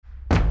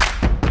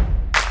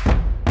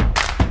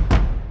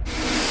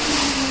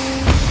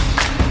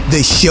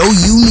the show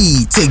you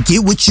need to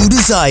get what you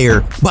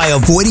desire by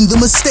avoiding the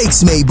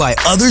mistakes made by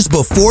others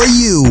before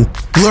you.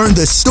 Learn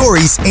the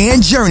stories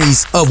and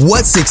journeys of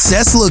what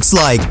success looks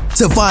like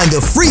to find the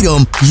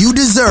freedom you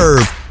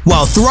deserve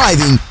while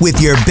thriving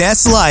with your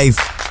best life.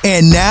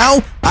 And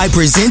now, I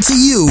present to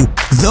you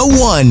the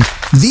one,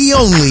 the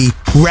only,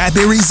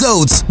 Rapid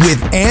Results with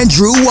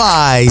Andrew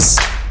Wise.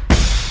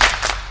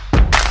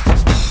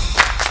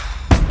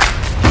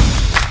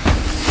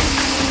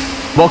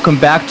 Welcome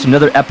back to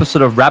another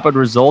episode of Rapid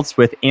Results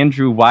with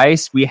Andrew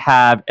Weiss. We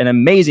have an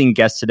amazing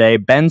guest today,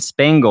 Ben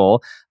Spangl,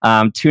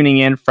 tuning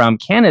in from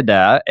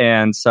Canada,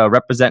 and so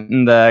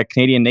representing the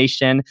Canadian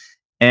nation.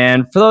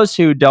 And for those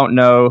who don't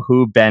know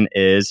who Ben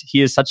is,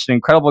 he is such an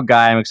incredible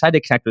guy. I'm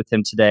excited to connect with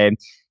him today.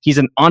 He's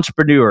an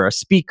entrepreneur, a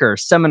speaker,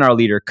 seminar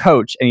leader,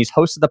 coach, and he's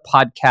hosted the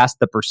podcast,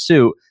 The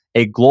Pursuit,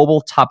 a global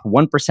top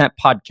 1%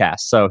 podcast.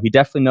 So he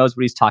definitely knows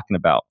what he's talking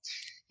about.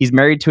 He's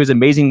married to his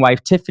amazing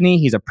wife, Tiffany.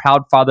 He's a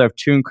proud father of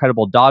 2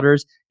 incredible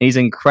daughters, and he's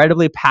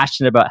incredibly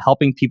passionate about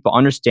helping people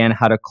understand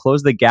how to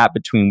close the gap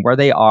between where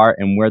they are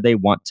and where they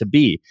want to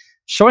be,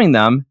 showing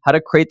them how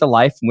to create the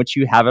life in which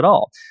you have it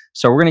all.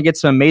 So we're going to get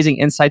some amazing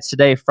insights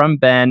today from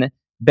Ben.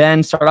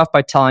 Ben, start off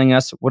by telling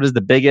us what is the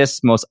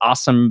biggest, most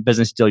awesome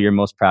business deal you're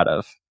most proud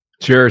of?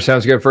 Sure.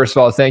 Sounds good. First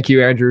of all, thank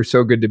you, Andrew.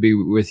 So good to be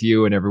with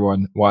you and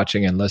everyone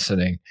watching and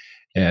listening,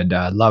 and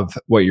love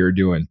what you're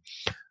doing.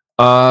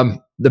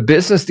 The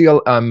business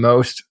deal I'm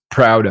most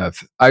proud of,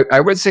 I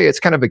would say it's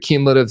kind of a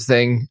cumulative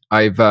thing.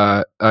 I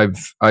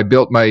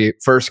built my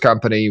first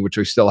company, which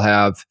we still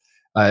have,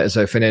 as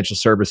a financial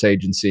service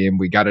agency, and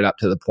we got it up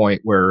to the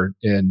point where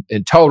in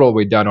total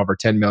we'd done over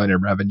 10 million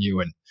in revenue,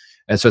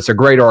 and so it's a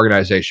great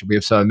organization. We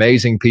have some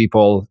amazing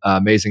people,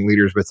 amazing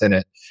leaders within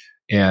it,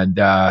 and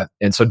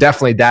so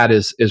definitely that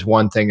is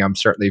one thing I'm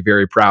certainly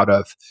very proud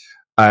of.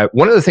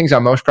 One of the things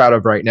I'm most proud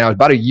of right now is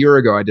about a year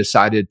ago I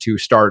decided to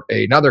start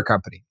another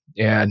company.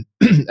 And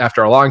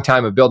after a long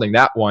time of building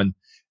that one,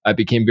 I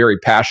became very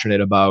passionate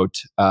about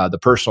the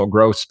personal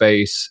growth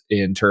space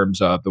in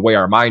terms of the way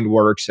our mind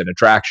works and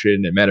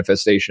attraction and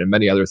manifestation and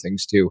many other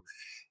things too.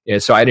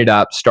 And so I ended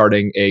up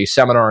starting a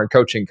seminar and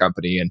coaching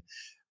company. And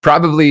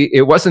probably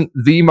it wasn't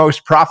the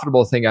most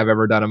profitable thing I've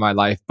ever done in my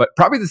life, but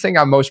probably the thing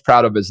I'm most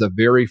proud of is the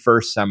very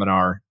first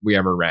seminar we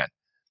ever ran.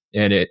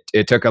 And it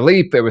took a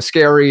leap. It was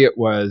scary. It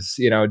was,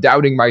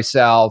 doubting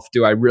myself.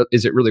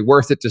 Is it really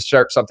worth it to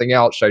start something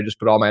else? Should I just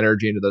put all my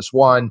energy into this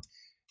one?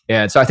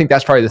 And so I think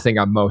that's probably the thing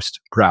I'm most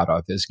proud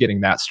of, is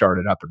getting that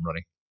started up and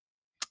running.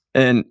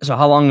 And so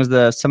how long has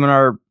the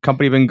seminar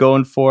company been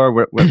going for?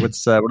 What are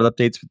the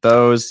updates with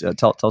those?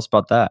 Tell us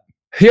about that.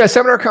 Yeah,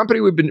 seminar company,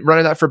 we've been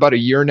running that for about a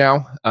year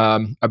now.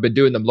 I've been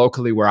doing them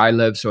locally where I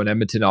live, so in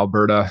Edmonton,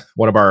 Alberta.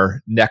 One of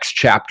our next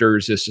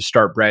chapters is to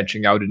start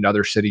branching out in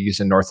other cities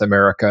in North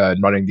America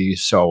and running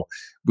these. So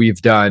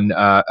we've done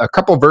a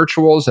couple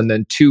virtuals and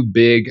then 2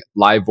 big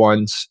live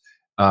ones.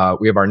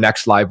 We have our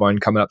next live one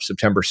coming up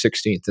September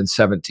 16th and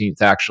 17th,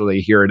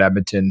 actually, here in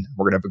Edmonton.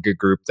 We're going to have a good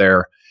group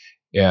there.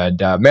 And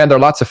man, they're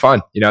lots of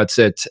fun. Have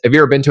you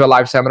ever been to a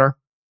live seminar?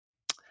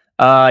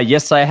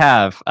 Yes, I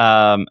have.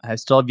 I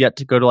still have yet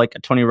to go to like a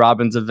Tony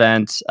Robbins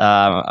event.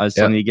 I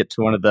still need to get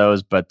to one of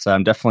those, but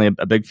I'm definitely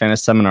a big fan of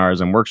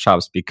seminars and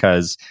workshops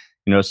because,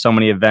 so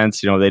many events,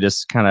 they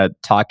just kind of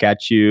talk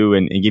at you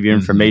and give you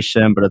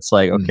information, but it's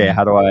like, okay,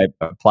 how do I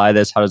apply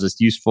this? How is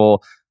this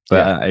useful?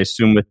 But I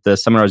assume with the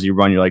seminars you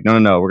run, you're like,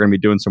 no, we're going to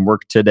be doing some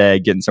work today,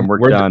 getting some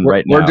work done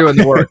right now. We're doing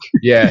the work.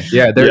 Yeah.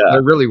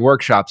 They're really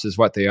workshops is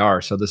what they are.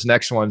 So this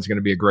next one is going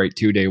to be a great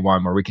 2-day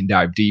one where we can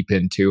dive deep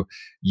into,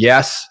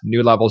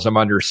 new levels of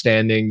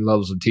understanding,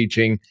 levels of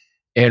teaching,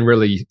 and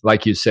really,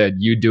 like you said,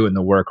 you doing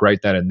the work right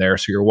then and there.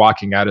 So you're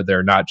walking out of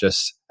there not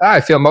just, I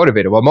feel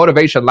motivated. Well,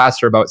 motivation lasts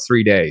for about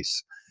 3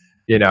 days,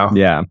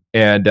 Yeah.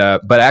 And,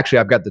 but actually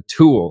I've got the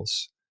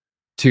tools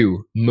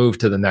to move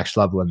to the next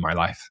level in my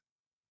life.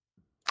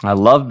 I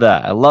love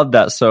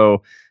that.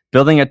 So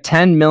building a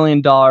 $10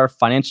 million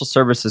financial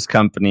services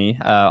company,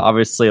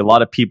 obviously a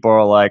lot of people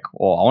are like,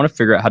 well, I want to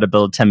figure out how to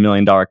build a $10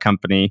 million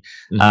company.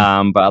 But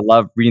I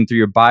love reading through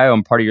your bio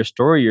and part of your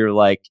story. You're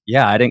like,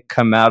 yeah, I didn't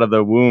come out of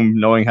the womb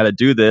knowing how to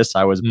do this.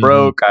 I was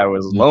broke. I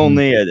was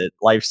lonely.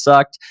 Life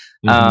sucked.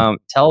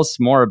 Tell us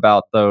more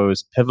about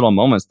those pivotal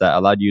moments that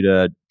allowed you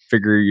to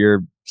figure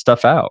your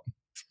stuff out.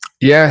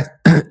 Yeah.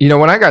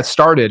 When I got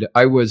started,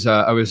 I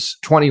was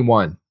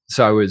 21.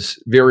 So I was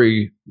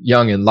very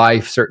young in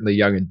life, certainly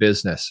young in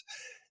business.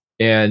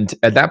 And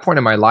at that point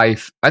in my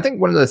life, I think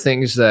one of the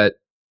things that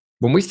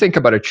when we think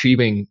about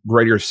achieving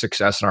greater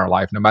success in our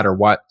life, no matter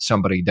what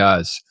somebody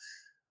does,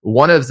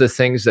 one of the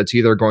things that's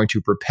either going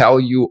to propel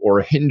you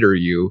or hinder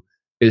you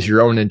is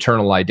your own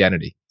internal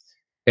identity.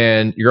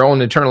 And your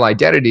own internal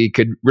identity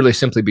could really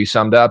simply be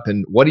summed up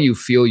in what do you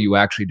feel you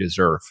actually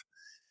deserve?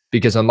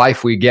 Because in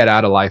life, we get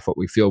out of life what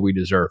we feel we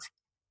deserve.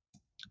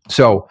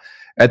 So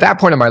at that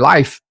point in my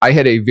life, I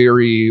had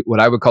what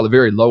I would call a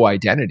very low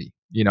identity.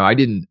 I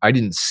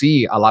didn't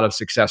see a lot of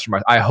success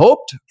from I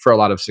hoped for a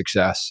lot of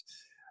success,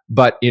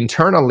 but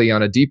internally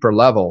on a deeper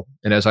level,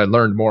 and as I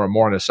learned more and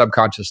more on a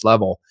subconscious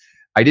level,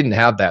 I didn't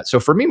have that. So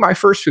for me, my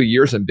first few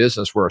years in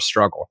business were a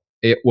struggle.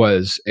 It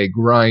was a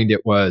grind.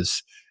 It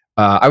was,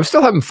 I was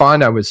still having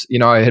fun. I was,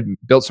 I had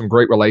built some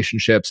great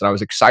relationships and I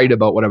was excited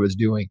about what I was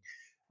doing.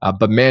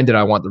 But man, did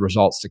I want the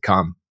results to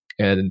come.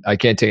 And I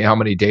can't tell you how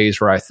many days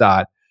where I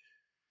thought,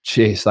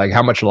 geez, like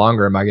how much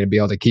longer am I going to be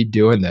able to keep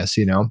doing this,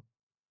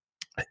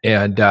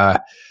 And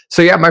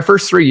so, yeah, my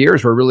first 3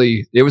 years were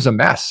really, it was a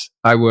mess.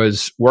 I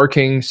was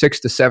working 6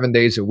 to 7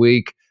 days a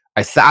week.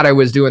 I thought I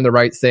was doing the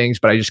right things,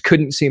 but I just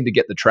couldn't seem to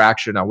get the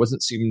traction. I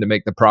wasn't seeming to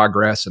make the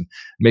progress and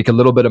make a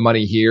little bit of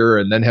money here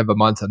and then have a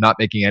month of not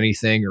making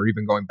anything or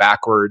even going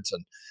backwards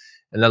and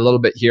then a little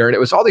bit here. And it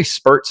was all these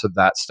spurts of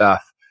that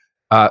stuff.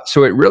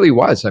 So it really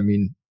was. I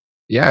mean,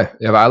 yeah,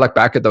 if I look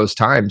back at those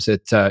times,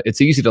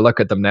 it's easy to look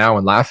at them now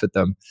and laugh at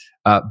them.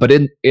 But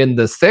in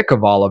the thick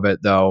of all of it,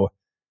 though,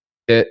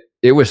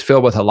 it was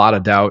filled with a lot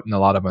of doubt and a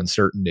lot of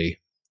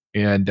uncertainty.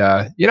 And,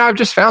 I've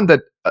just found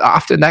that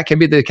often that can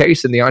be the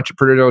case in the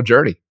entrepreneurial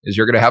journey is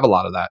you're going to have a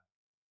lot of that.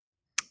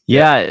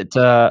 Yeah, it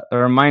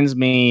reminds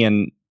me,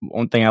 and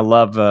one thing I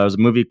love was a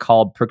movie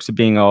called Perks of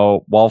Being a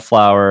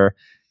Wallflower.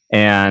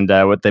 And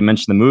what they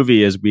mention in the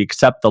movie is we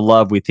accept the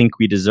love we think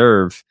we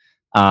deserve.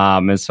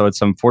 And so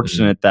it's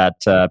unfortunate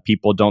that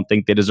people don't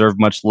think they deserve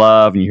much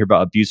love. And you hear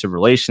about abusive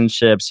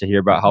relationships, you hear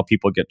about how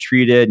people get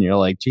treated, and you're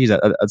like, geez,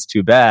 that's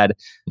too bad.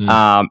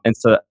 And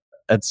so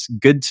it's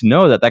good to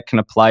know that can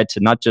apply to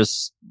not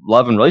just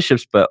love and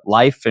relationships, but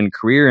life and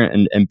career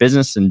and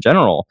business in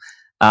general.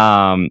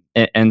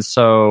 And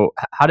so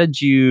how did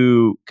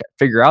you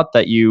figure out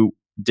that you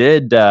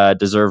did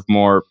deserve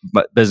more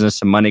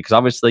business and money? Because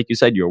obviously, like you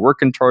said, you're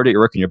working toward it,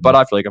 you're working your butt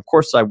off. You're like, of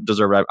course I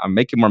deserve it. I'm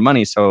making more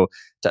money. So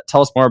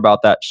tell us more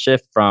about that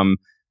shift from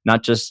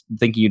not just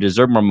thinking you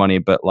deserve more money,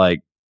 but like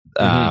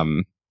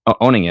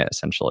owning it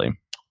essentially.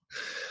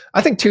 I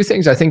think two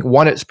things. I think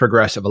one, it's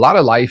progressive. A lot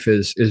of life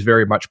is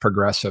very much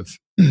progressive.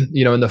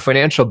 In the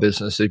financial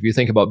business, if you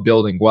think about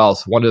building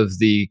wealth, one of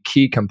the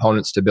key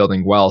components to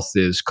building wealth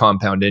is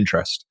compound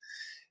interest.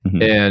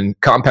 And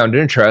compound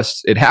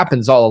interest, it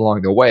happens all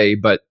along the way,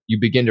 but you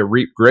begin to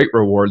reap great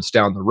rewards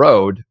down the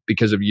road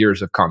because of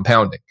years of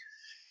compounding.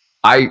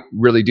 I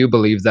really do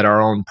believe that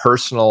our own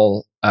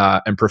personal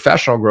and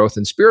professional growth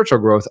and spiritual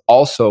growth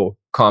also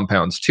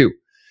compounds too.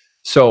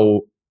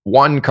 So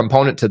one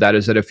component to that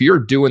is that if you're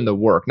doing the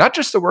work, not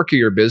just the work of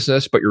your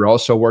business, but you're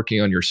also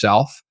working on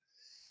yourself,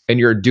 and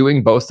you're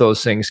doing both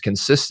those things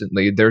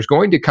consistently, there's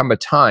going to come a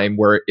time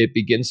where it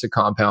begins to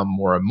compound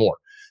more and more.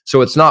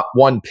 So it's not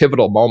one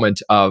pivotal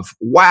moment of,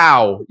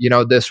 wow,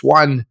 this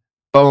one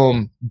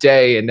boom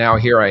day and now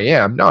here I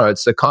am. No,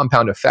 it's the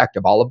compound effect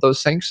of all of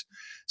those things.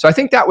 So I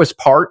think that was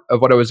part of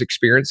what I was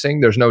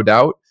experiencing. There's no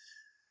doubt.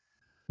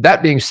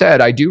 That being said,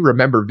 I do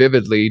remember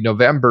vividly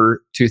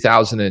November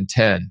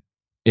 2010.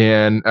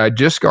 And I'd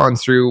just gone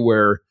through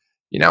where,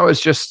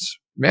 it's just,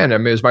 man,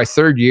 it was my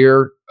third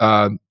year.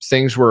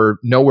 Things were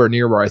nowhere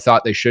near where I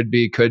thought they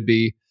could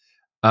be.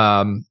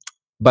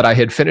 But I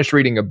had finished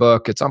reading a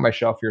book. It's on my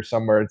shelf here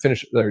somewhere.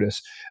 There it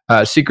is.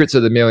 Secrets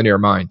of the Millionaire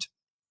Mind.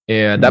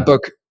 And that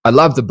book, I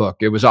loved the book.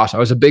 It was awesome. I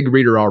was a big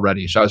reader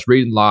already. So I was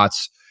reading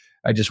lots.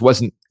 I just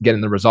wasn't getting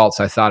the results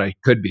I thought I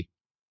could be.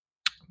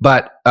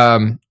 But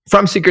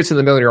from Secrets of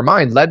the Millionaire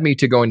Mind led me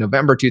to go in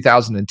November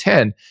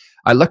 2010.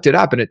 I looked it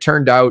up and it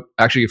turned out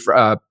actually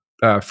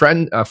a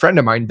friend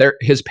of mine,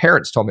 his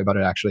parents told me about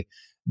it actually,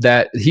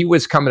 that he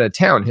was coming to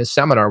town. His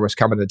seminar was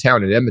coming to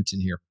town in Edmonton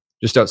here,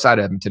 just outside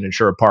of Edmonton in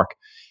Sherwood Park.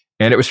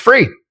 And it was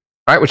free,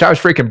 right? Which I was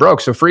freaking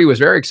broke. So free was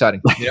very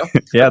exciting.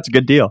 Yeah, it's a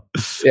good deal.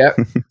 Yeah.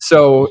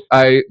 So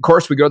of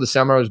course, we go to the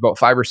seminar. There's about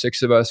 5 or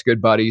 6 of us,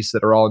 good buddies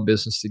that are all in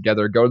business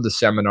together, go to the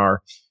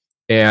seminar.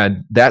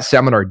 And that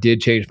seminar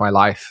did change my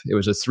life. It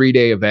was a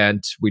 3-day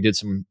event. We did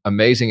some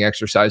amazing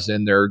exercises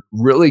in there.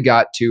 Really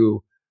got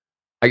to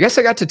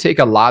take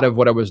a lot of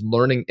what I was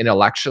learning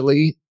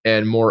intellectually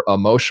and more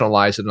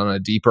emotionalize it on a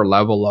deeper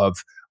level of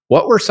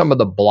what were some of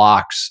the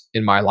blocks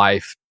in my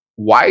life?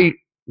 Why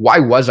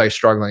was I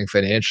struggling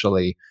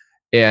financially?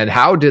 And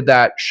how did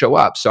that show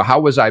up? So how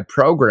was I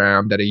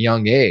programmed at a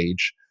young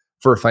age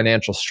for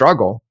financial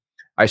struggle?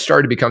 I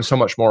started to become so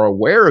much more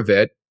aware of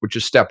it, which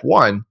is step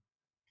one.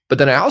 But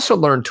then I also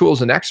learned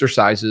tools and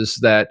exercises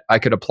that I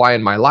could apply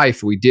in my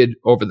life. We did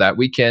over that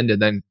weekend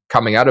and then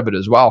coming out of it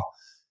as well.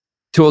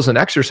 Tools and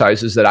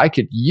exercises that I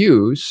could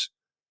use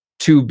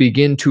to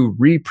begin to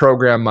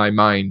reprogram my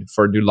mind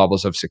for new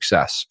levels of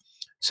success.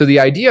 So the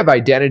idea of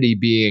identity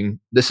being,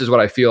 this is what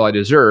I feel I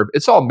deserve,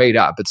 it's all made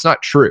up. It's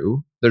not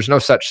true. There's no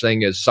such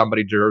thing as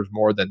somebody deserves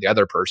more than the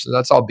other person.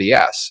 That's all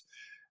BS.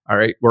 All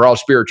right. We're all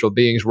spiritual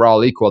beings. We're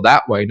all equal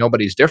that way.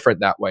 Nobody's different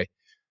that way.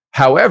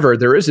 However,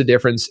 there is a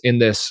difference in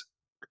this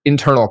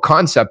internal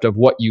concept of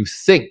what you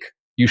think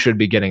you should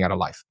be getting out of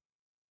life.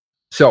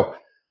 So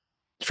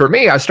for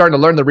me, I started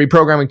to learn the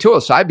reprogramming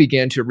tools. So I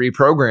began to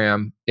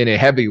reprogram in a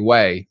heavy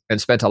way and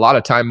spent a lot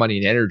of time, money,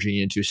 and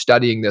energy into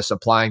studying this,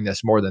 applying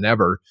this more than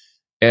ever.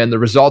 And the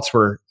results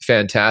were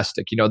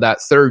fantastic.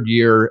 That third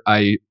year,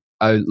 I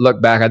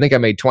look back, I think I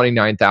made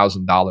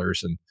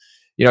 $29,000. And,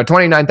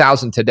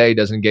 $29,000 today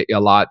doesn't get you a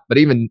lot, but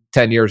even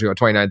 10 years ago,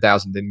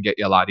 29,000 didn't get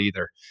you a lot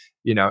either,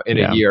 in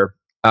a year.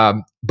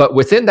 But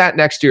within that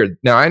next year,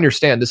 now I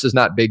understand this is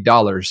not big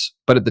dollars,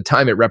 but at the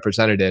time it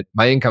represented it,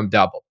 my income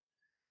doubled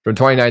from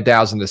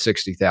 29,000 to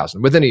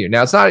 60,000 within a year.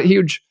 Now it's not a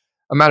huge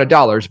amount of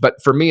dollars, but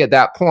for me at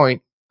that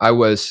point, I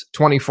was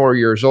 24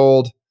 years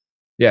old.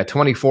 Yeah,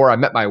 24. I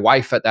met my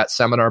wife at that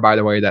seminar, by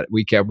the way, that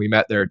weekend. We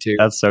met there too.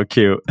 That's so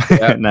cute.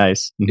 Yeah.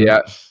 Nice.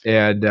 Yeah.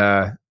 And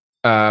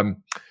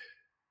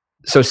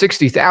so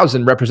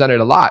 60,000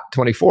 represented a lot,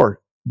 24.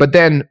 But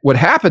then what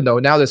happened though,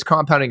 now this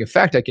compounding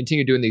effect, I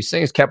continued doing these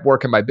things, kept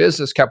working my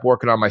business, kept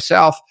working on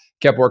myself,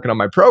 kept working on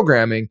my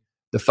programming.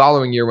 The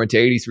following year went to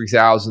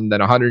 83,000, then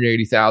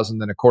 180,000,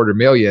 then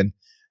 $250,000.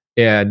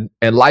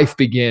 And life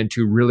began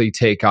to really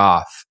take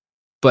off.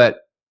 But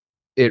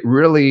it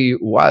really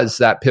was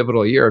that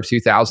pivotal year of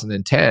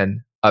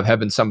 2010 of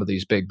having some of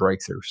these big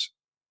breakthroughs.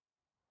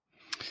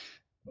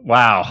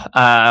 Wow.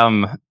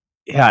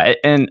 Yeah.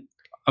 And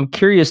I'm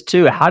curious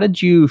too, how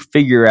did you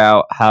figure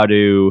out how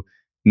to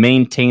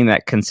maintain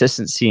that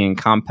consistency and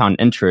compound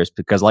interest?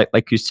 Because like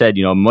you said,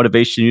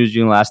 motivation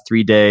usually lasts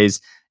 3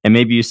 days. And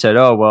maybe you said,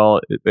 oh,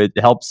 well, it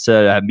helps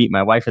to meet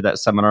my wife at that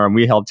seminar and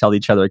we helped hold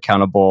each other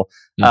accountable.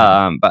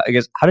 But I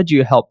guess, how did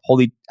you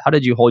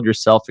hold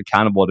yourself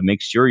accountable to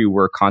make sure you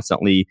were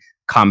constantly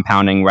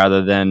compounding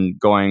rather than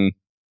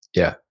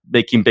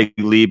making big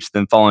leaps,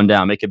 then falling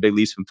down, making big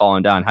leaps and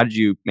falling down? How did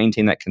you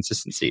maintain that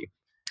consistency?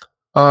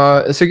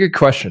 It's a good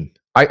question.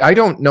 I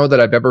don't know that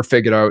I've ever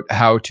figured out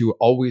how to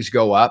always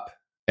go up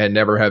and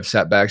never have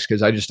setbacks,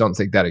 because I just don't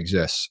think that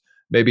exists.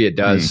 Maybe it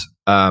does.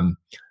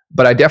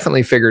 But I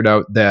definitely figured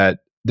out that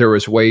there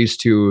was ways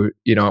to,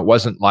 it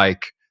wasn't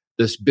like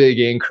this big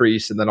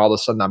increase and then all of a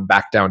sudden I'm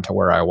back down to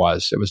where I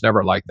was. It was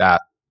never like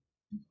that.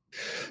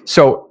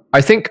 So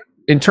I think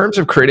in terms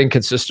of creating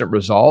consistent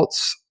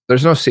results,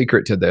 there's no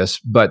secret to this,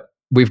 but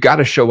we've got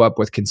to show up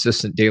with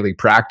consistent daily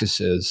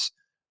practices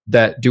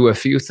that do a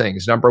few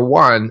things. Number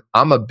one,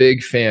 I'm a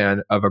big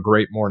fan of a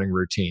great morning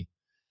routine.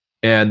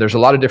 And there's a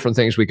lot of different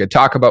things we could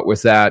talk about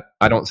with that.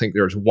 I don't think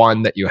there's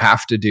one that you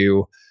have to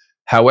do.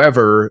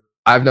 However,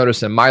 I've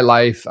noticed in my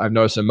life, I've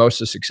noticed in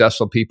most of the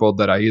successful people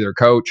that I either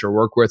coach or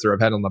work with or have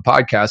had on the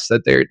podcast,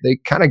 that they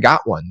kind of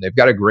got one. They've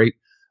got a great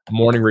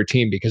morning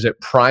routine because it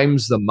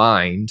primes the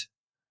mind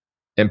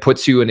and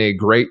puts you in a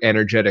great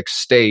energetic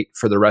state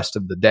for the rest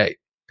of the day.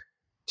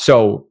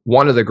 So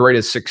one of the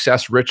greatest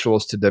success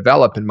rituals to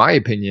develop, in my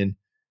opinion,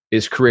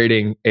 is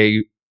creating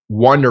a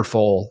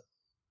wonderful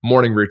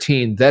morning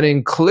routine that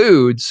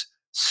includes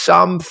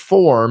some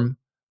form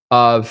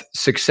of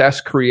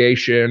success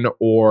creation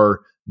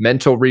or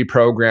mental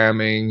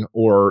reprogramming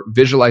or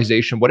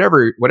visualization,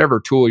 whatever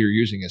tool you're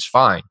using is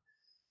fine,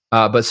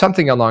 but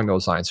something along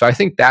those lines. So I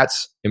think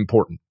that's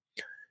important.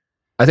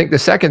 I think the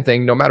second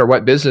thing, no matter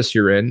what business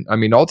you're in,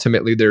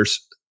 ultimately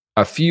there's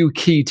a few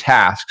key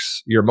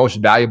tasks, your most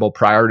valuable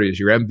priorities,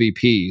 your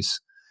MVPs,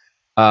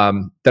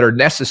 that are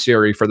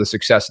necessary for the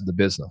success of the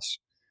business.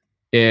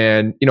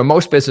 And,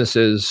 most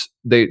businesses,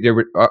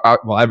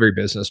 every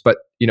business, but,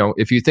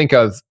 if you think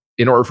of,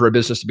 in order for a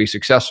business to be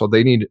successful,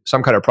 they need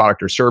some kind of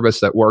product or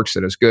service that works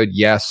and is good.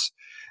 Yes.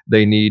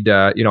 They need,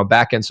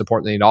 back-end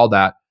support. They need all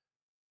that.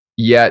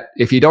 Yet,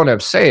 if you don't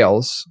have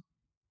sales,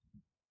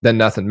 then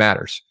nothing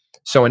matters.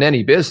 So in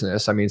any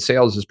business,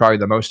 sales is probably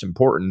the most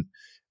important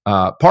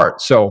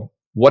part. So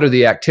what are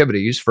the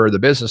activities for the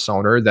business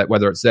owner, that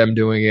whether it's them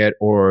doing it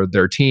or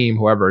their team,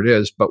 whoever it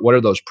is, but what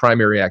are those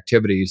primary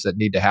activities that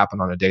need to happen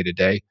on a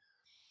day-to-day?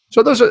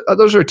 So those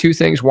are two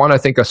things. One, I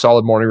think a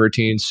solid morning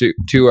routine.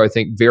 Two, I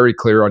think very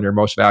clear on your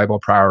most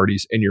valuable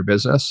priorities in your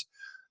business.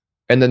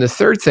 And then the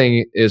third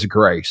thing is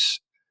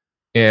grace.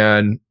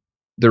 And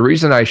the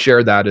reason I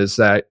share that is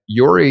that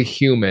you're a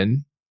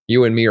human.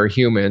 You and me are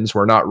humans.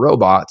 We're not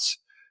robots.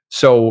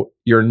 So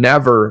you're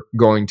never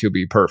going to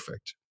be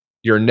perfect.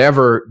 You're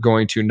never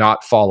going to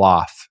not fall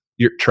off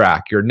your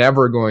track. You're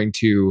never going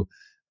to,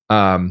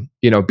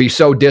 be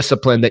so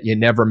disciplined that you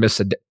never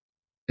miss a day.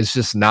 It's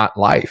just not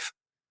life.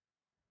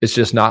 It's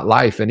just not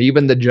life. And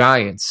even the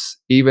giants,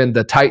 even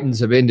the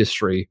titans of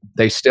industry,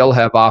 they still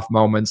have off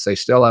moments. They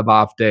still have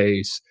off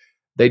days.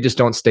 They just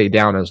don't stay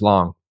down as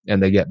long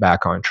and they get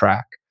back on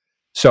track.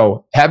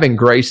 So having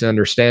grace and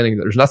understanding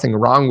that there's nothing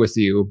wrong with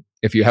you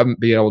if you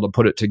haven't been able to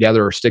put it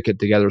together or stick it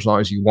together as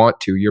long as you want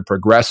to, you're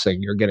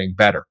progressing, you're getting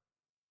better.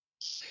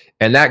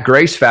 And that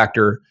grace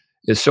factor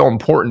is so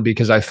important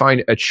because I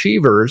find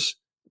achievers,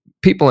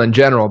 people in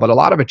general, but a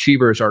lot of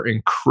achievers are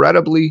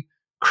incredibly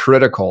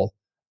critical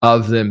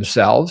of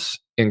themselves,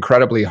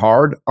 incredibly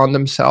hard on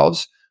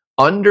themselves,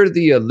 under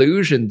the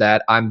illusion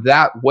that I'm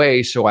that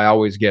way, so I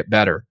always get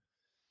better.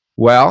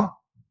 Well,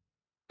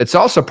 it's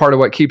also part of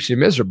what keeps you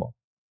miserable.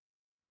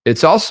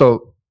 It's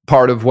also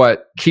part of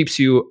what keeps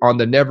you on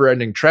the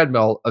never-ending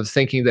treadmill of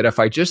thinking that if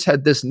I just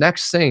had this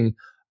next thing,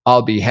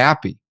 I'll be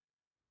happy.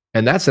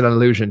 And that's an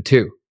illusion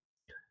too.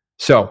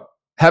 So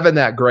having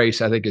that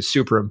grace, I think, is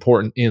super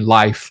important in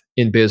life,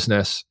 in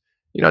business,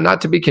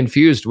 not to be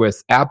confused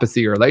with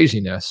apathy or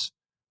laziness,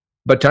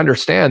 but to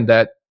understand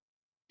that,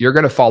 you're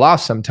going to fall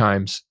off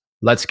sometimes.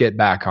 Let's get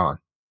back on.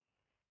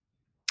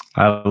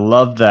 I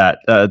love that.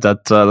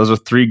 Those are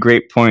 3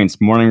 great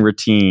points: morning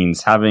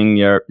routines, having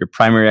your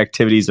primary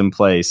activities in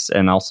place,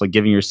 and also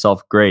giving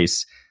yourself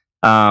grace.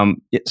 So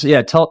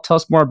yeah, tell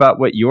us more about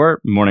what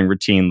your morning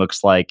routine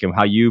looks like and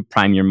how you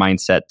prime your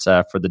mindset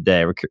for the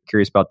day. We're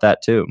curious about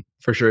that too.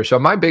 For sure. So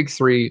my big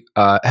 3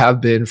 have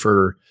been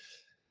for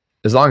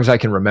as long as I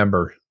can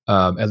remember,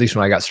 at least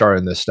when I got started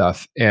in this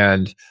stuff.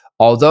 And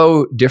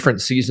although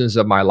different seasons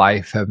of my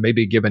life have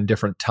maybe given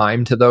different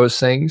time to those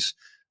things,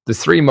 the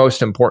 3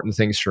 most important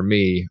things for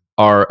me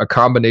are a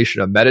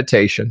combination of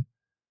meditation.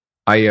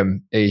 I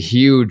am a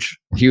huge,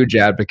 huge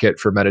advocate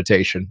for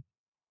meditation.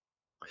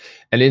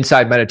 And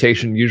inside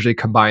meditation usually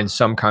combines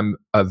some kind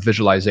of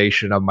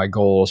visualization of my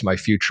goals, my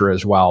future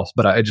as well.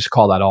 But I just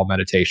call that all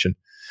meditation.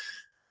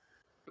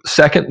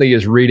 Secondly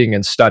is reading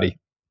and study.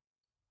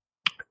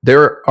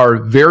 There are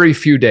very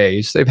few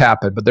days, they've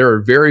happened, but there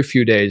are very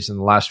few days in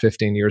the last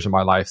 15 years of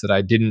my life that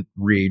I didn't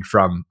read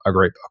from a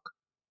great book.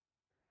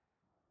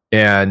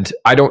 And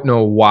I don't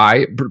know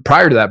why.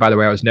 Prior to that, by the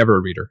way, I was never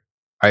a reader.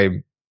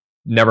 I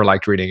never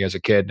liked reading as a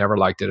kid, never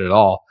liked it at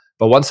all.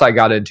 But once I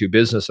got into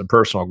business and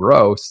personal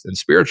growth and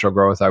spiritual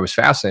growth, I was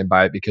fascinated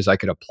by it because I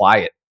could apply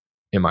it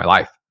in my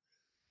life.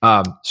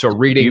 So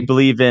reading. Do you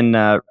believe in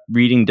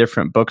reading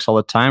different books all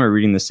the time, or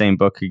reading the same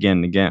book again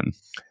and again?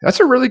 That's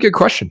a really good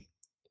question.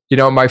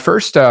 My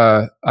first,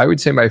 I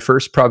would say my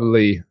first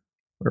probably,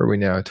 where are we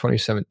now?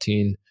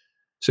 2017.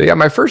 So yeah,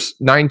 my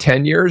first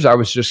 9-10 years, I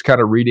was just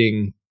kind of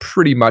reading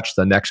pretty much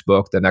the next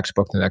book.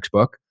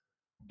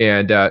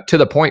 And to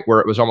the point where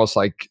it was almost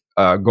like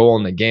a goal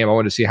in the game. I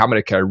wanted to see how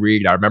many can I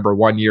read. I remember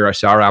one year I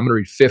said, all right, I'm going to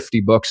read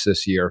 50 books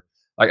this year.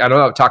 Like, I don't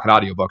know, I'm talking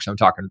audiobooks, I'm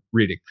talking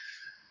reading.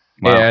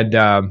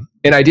 Wow.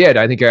 And I did.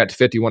 I think I got to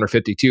 51 or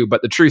 52.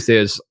 But the truth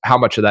is, how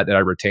much of that did I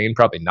retain?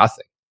 Probably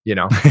nothing,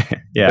 Yeah.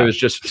 It was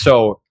just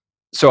so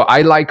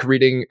I like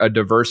reading a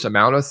diverse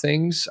amount of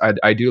things.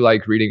 I do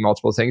like reading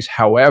multiple things.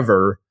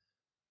 However,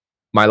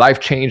 my life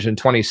changed in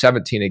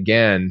 2017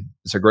 again.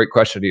 It's a great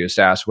question you just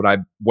asked, when I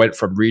went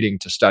from reading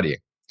to studying.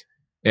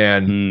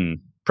 And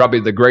probably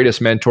the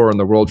greatest mentor in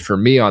the world for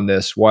me on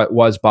this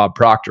was Bob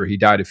Proctor. He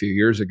died a few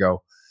years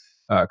ago,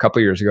 a couple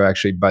of years ago,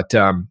 actually. But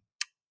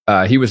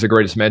he was the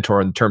greatest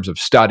mentor in terms of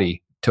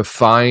study, to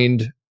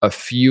find a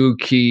few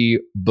key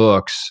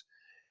books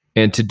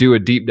and to do a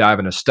deep dive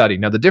in a study.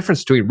 Now, the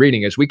difference between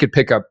reading is we could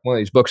pick up one of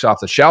these books off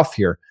the shelf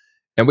here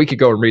and we could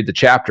go and read the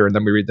chapter and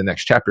then we read the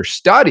next chapter.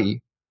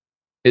 Study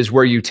is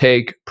where you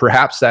take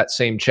perhaps that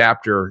same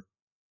chapter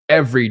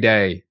every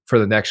day for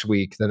the next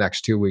week, the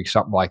next 2 weeks,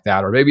 something like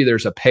that. Or maybe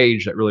there's a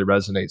page that really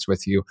resonates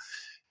with you.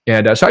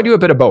 And so I do a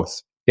bit of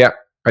both. Yeah,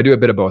 I do a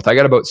bit of both. I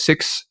got about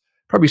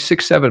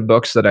 6-7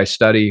 books that I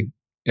study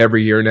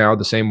every year now,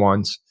 the same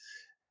ones.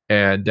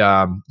 And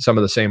some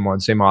of the same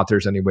ones, same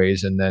authors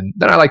anyways. And then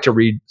I like to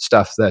read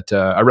stuff that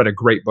I read a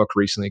great book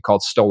recently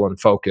called Stolen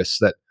Focus,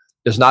 that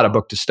is not a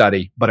book to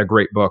study, but a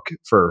great book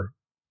for,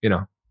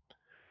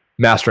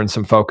 mastering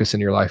some focus in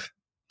your life.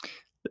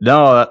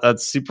 No,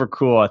 that's super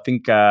cool. I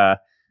think, it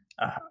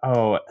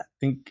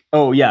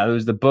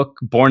was the book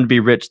Born to Be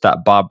Rich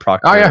that Bob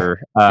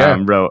Proctor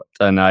wrote.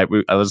 And I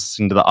was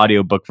listening to the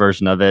audiobook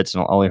version of it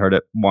and I only heard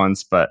it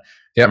once, but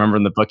I remember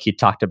in the book, he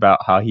talked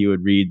about how he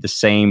would read the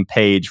same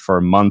page for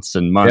months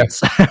and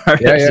months,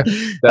 That's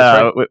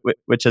right.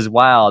 Which is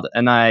wild.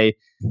 And I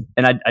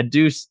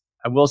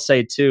will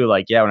say too,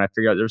 like, when I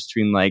figured out the difference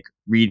between like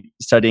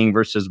studying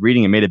versus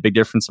reading, it made a big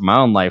difference in my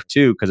own life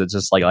too. Cause it's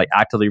just like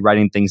actively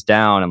writing things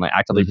down and like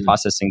actively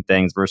processing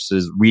things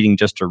versus reading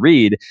just to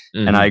read.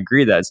 And I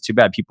agree that it's too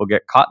bad people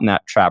get caught in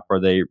that trap where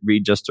they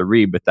read just to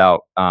read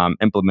without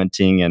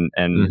implementing. And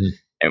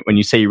when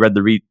you say you read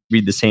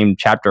the same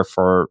chapter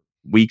for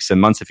weeks and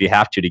months, if you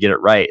have to get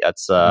it right,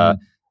 that's a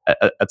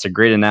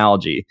great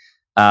analogy.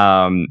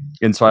 And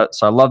so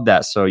I love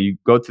that. So you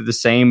go through the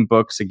same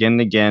books again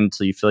and again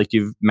until you feel like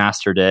you've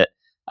mastered it.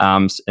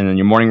 And then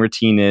your morning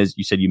routine is,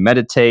 you said you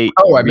meditate.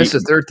 Oh, I missed the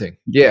third thing.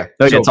 Yeah.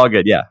 Okay, it's all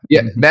good. Yeah.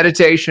 Yeah.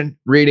 Meditation,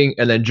 reading,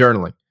 and then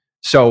journaling.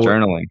 So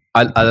journaling.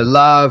 I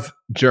love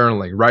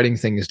journaling, writing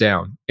things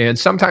down. And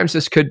sometimes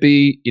this could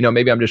be,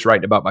 maybe I'm just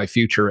writing about my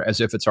future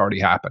as if it's already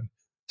happened.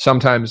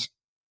 Sometimes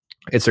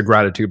it's a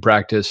gratitude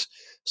practice.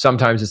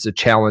 Sometimes it's a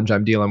challenge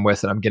I'm dealing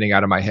with and I'm getting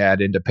out of my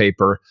head into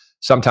paper.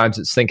 Sometimes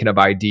it's thinking of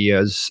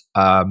ideas.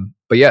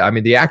 But yeah, I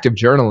mean, the act of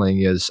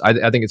journaling is, I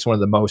think it's one of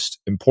the most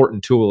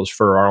important tools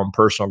for our own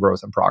personal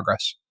growth and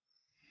progress.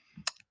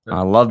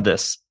 I love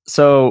this.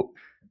 So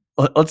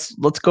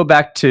let's go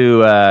back to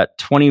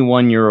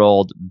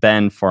 21-year-old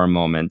Ben for a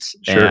moment.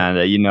 Sure. And,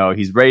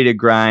 he's ready to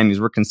grind. He's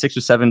working 6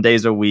 or 7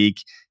 days a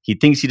week. He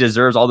thinks he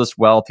deserves all this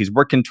wealth. He's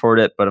working toward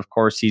it. But of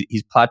course,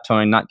 he's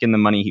plateauing, not getting the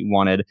money he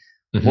wanted.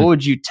 What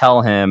would you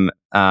tell him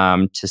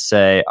to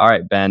say, all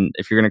right, Ben,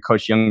 if you're going to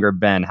coach younger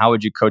Ben, how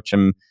would you coach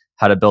him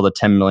how to build a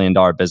 $10 million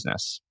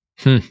business?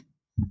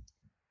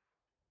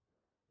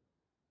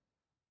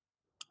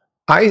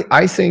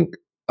 I think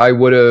I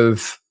would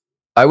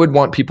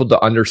want people to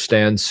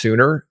understand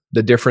sooner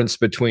the difference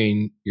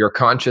between your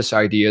conscious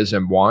ideas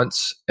and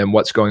wants and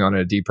what's going on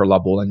at a deeper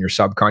level in your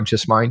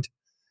subconscious mind.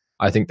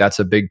 I think that's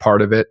a big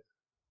part of it.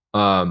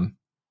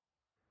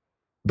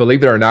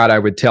 Believe it or not, I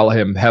would tell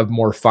him, have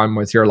more fun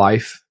with your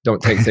life.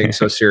 Don't take things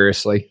so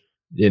seriously,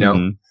 you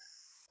know?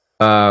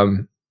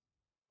 Mm-hmm.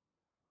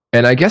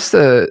 And I guess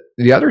the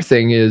other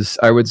thing is,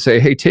 I would say,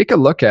 hey, take a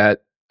look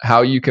at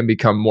how you can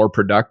become more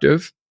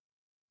productive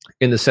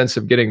in the sense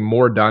of getting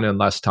more done in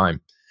less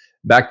time.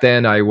 Back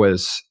then I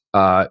was,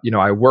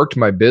 I worked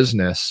my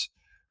business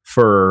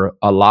for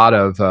a lot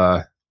of,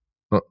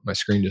 my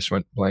screen just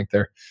went blank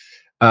there.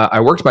 I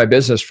worked my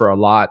business for a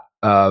lot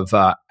of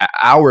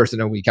hours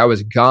in a week. I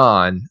was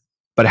gone,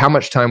 but how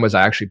much time was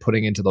I actually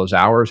putting into those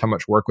hours? How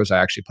much work was I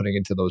actually putting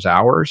into those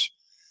hours?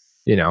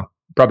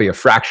 Probably a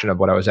fraction of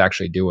what I was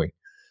actually doing.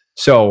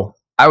 So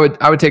I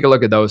would take a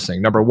look at those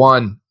things. Number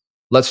one,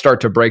 let's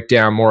start to break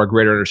down a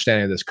greater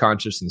understanding of this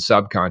conscious and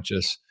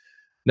subconscious.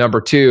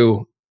 Number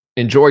two,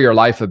 enjoy your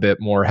life a bit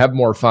more, have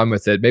more fun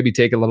with it, maybe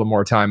take a little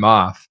more time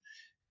off.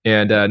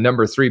 And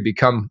number three,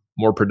 become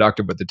more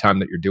productive with the time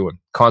that you're doing,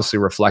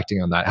 constantly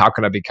reflecting on that. How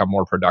can I become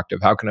more productive?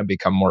 How can I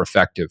become more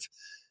effective?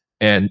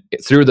 And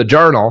through the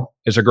journal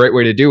is a great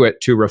way to do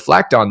it, to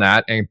reflect on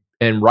that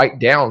and write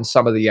down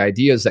some of the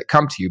ideas that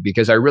come to you,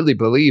 because I really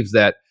believe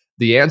that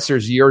the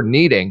answers you're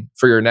needing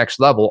for your next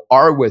level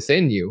are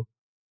within you.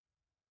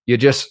 You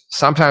just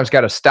sometimes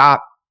got to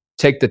stop,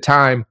 take the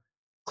time,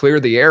 clear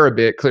the air a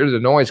bit, clear the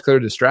noise, clear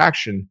the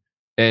distraction,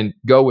 and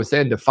go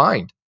within to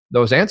find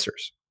those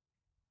answers.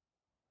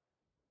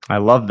 I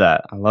love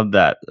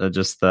that.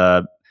 Just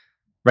the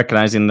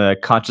recognizing the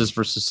conscious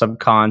versus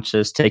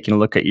subconscious, taking a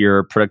look at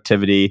your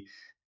productivity,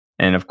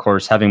 and of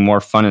course, having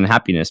more fun and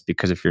happiness.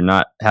 Because if you're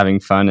not having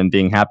fun and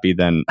being happy,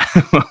 then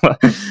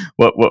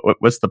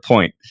what's the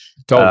point?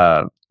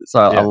 Totally.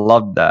 I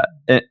love that.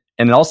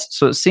 And also,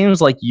 so it seems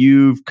like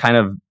you've kind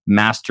of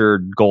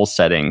mastered goal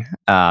setting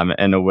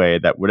in a way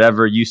that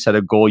whatever you set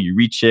a goal, you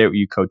reach it.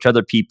 You coach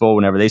other people.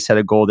 Whenever they set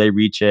a goal, they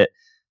reach it.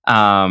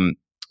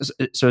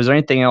 So is there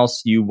anything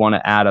else you want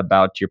to add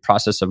about your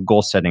process of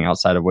goal setting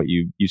outside of what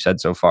you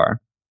said so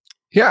far?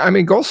 Yeah, I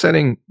mean, goal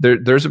setting,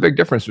 there's a big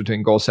difference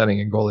between goal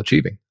setting and goal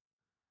achieving,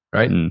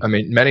 right? I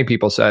mean, many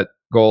people set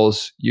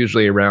goals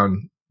usually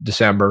around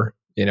December,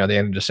 the end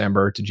of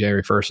December to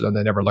January 1st, and then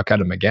they never look at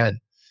them again.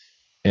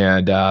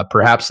 And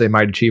perhaps they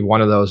might achieve one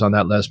of those on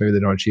that list. Maybe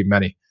they don't achieve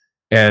many.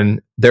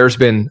 And there's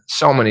been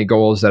so many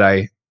goals that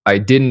I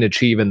didn't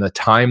achieve in the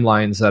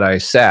timelines that I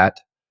set.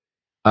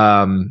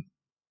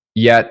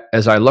 Yet,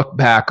 as I look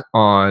back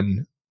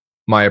on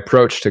my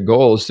approach to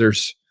goals,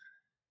 there's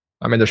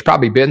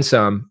probably been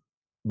some,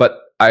 but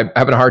I'm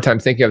having a hard time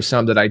thinking of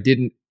some that I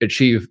didn't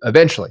achieve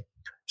eventually.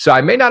 So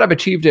I may not have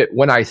achieved it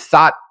when I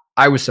thought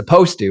I was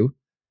supposed to,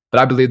 but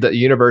I believe that the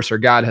universe or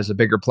God has a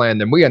bigger plan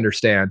than we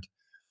understand.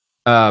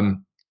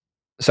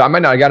 So I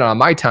might not have gotten it on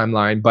my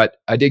timeline, but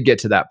I did get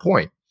to that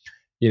point,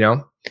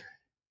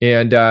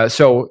 And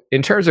so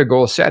in terms of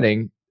goal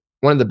setting,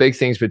 one of the big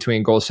things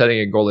between goal setting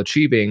and goal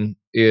achieving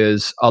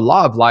is a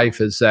law of life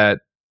is that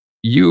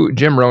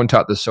Jim Rohn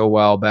taught this so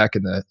well back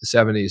in the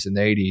 70s and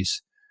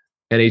 80s.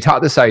 And he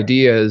taught this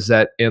idea is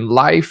that in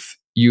life,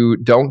 you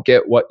don't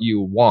get what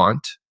you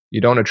want. You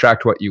don't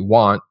attract what you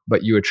want,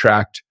 but you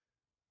attract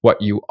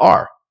what you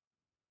are.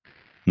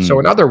 So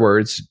in other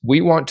words,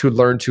 we want to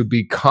learn to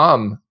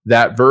become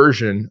that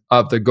version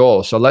of the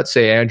goal. So let's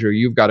say, Andrew,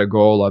 you've got a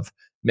goal of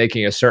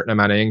making a certain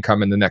amount of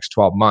income in the next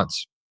 12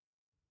 months.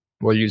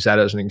 We'll use that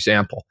as an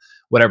example,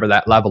 whatever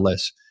that level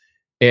is.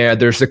 And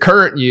there's the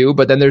current you,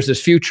 but then there's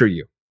this future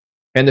you.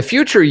 And the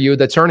future you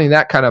that's earning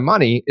that kind of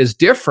money is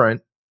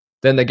different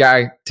than the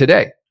guy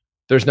today.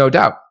 There's no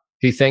doubt.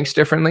 He thinks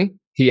differently.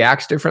 He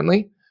acts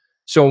differently.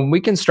 So when we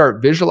can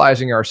start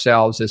visualizing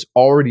ourselves as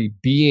already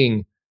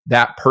being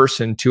that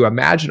person, to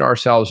imagine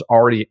ourselves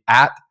already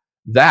at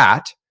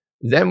that,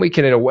 then we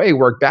can in a way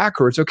work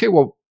backwards. Okay,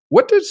 well,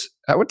 what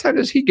time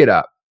does he get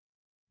up?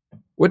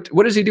 What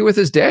does he do with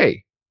his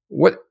day?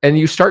 And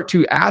you start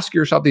to ask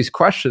yourself these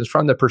questions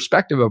from the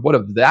perspective of what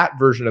of that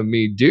version of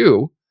me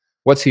do?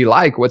 What's he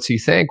like? What's he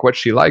think? What's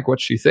she like?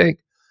 What's she think?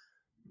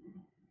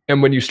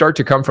 And when you start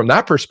to come from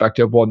that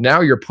perspective, well,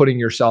 now you're putting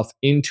yourself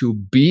into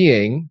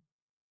being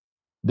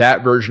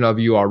that version of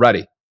you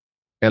already.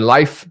 In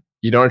life,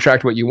 you don't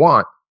attract what you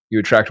want, you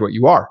attract what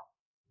you are.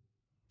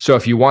 So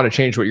if you want to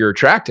change what you're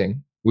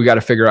attracting, we got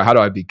to figure out, how do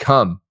I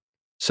become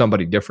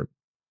somebody different?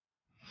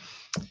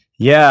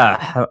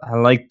 Yeah, I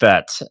like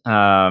that.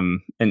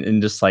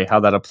 And just like how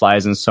that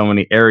applies in so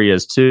many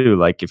areas too.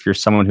 Like if you're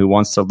someone who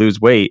wants to lose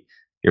weight,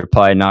 you're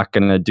probably not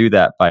going to do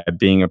that by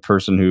being a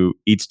person who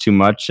eats too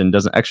much and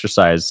doesn't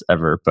exercise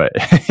ever. But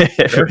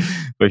if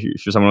you're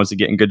someone who wants to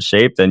get in good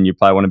shape, then you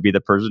probably want to be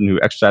the person who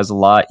exercises a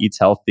lot, eats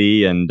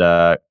healthy, and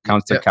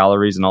counts their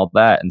calories and all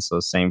that. And so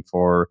same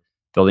for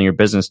building your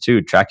business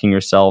too, tracking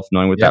yourself,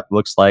 knowing what that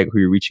looks like, who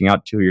you're reaching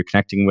out to, who you're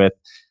connecting with.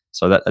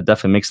 So that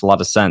definitely makes a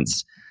lot of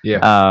sense. Yeah.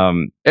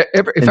 Um,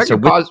 If I so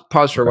could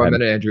pause for 1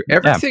 minute, Andrew.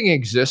 Everything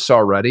exists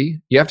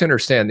already. You have to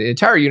understand the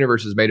entire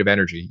universe is made of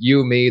energy.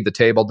 You, me, the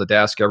table, the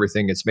desk,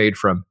 everything. It's made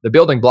from the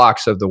building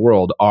blocks of the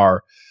world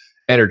are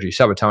energy,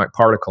 subatomic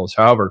particles.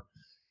 However,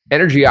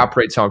 energy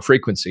operates on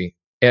frequency.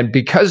 And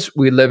because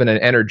we live in an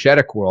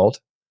energetic world,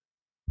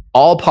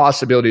 all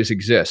possibilities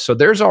exist. So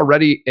there's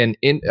already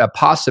a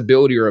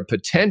possibility or a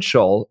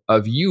potential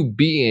of you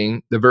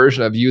being the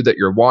version of you that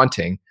you're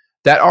wanting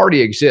that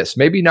already exists.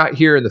 Maybe not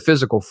here in the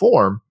physical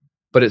form,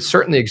 but it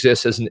certainly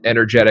exists as an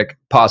energetic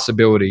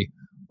possibility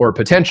or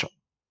potential.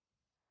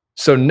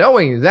 So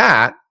knowing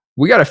that,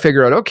 we got to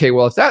figure out, okay,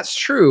 well, if that's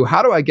true,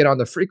 how do I get on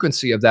the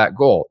frequency of that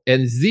goal?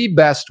 And the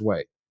best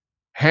way,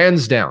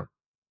 hands down,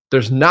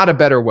 there's not a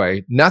better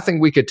way. Nothing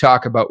we could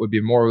talk about would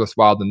be more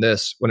worthwhile than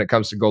this when it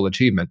comes to goal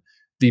achievement.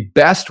 The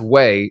best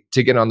way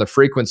to get on the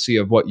frequency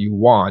of what you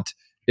want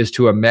is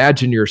to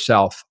imagine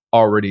yourself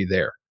already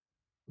there.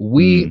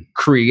 We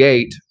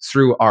create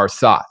through our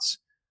thoughts.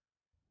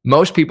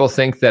 Most people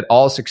think that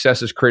all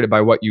success is created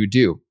by what you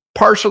do.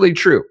 Partially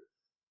true.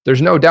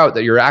 There's no doubt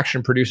that your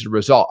action produces a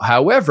result.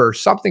 However,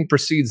 something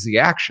precedes the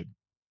action.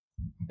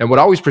 And what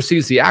always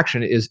precedes the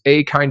action is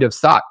a kind of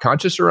thought,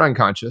 conscious or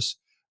unconscious,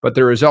 but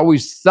there is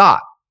always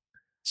thought.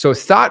 So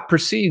thought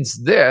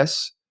precedes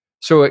this.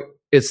 So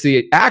it's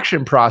the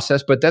action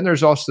process, but then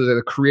there's also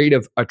the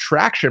creative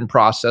attraction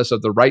process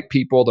of the right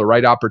people, the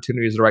right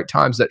opportunities, the right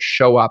times that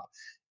show up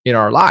in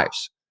our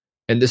lives.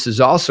 And this is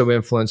also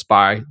influenced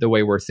by the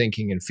way we're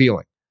thinking and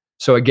feeling.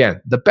 So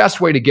again, the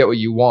best way to get what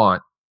you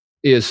want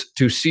is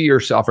to see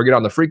yourself or get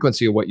on the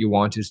frequency of what you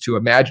want is to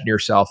imagine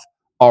yourself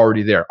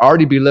already there,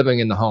 already be living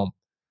in the home,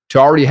 to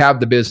already have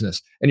the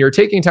business. And you're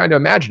taking time to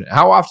imagine it.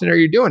 How often are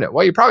you doing it?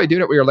 Well, you're probably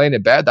doing it when you're laying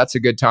in bed. That's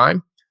a good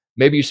time.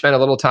 Maybe you spend a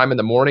little time in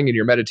the morning in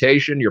your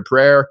meditation, your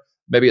prayer.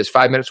 Maybe it's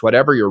 5 minutes,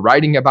 whatever. You're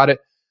writing about it.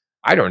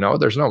 I don't know.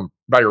 There's no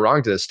right or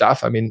wrong to this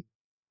stuff. I mean,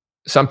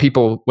 some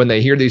people, when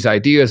they hear these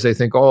ideas, they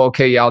think, oh,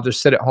 okay, yeah, I'll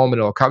just sit at home and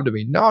it'll come to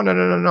me. No.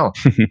 No.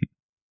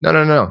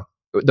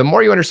 The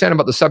more you understand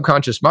about the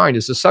subconscious mind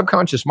is the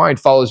subconscious mind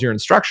follows your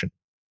instruction.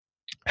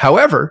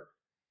 However,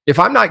 if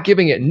I'm not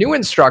giving it new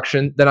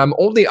instruction, then I'm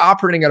only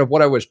operating out of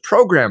what I was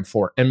programmed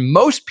for. And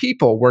most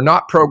people were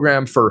not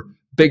programmed for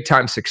big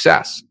time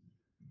success.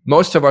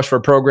 Most of us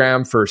were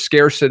programmed for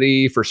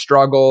scarcity, for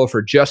struggle,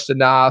 for just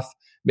enough,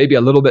 maybe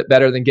a little bit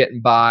better than getting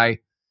by.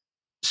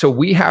 So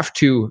we have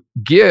to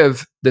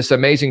give this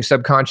amazing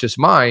subconscious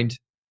mind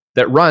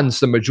that runs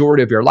the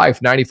majority of your life,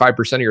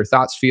 95% of your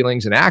thoughts,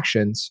 feelings, and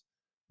actions.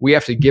 We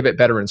have to give it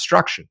better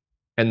instruction.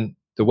 And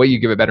the way you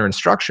give it better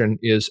instruction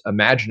is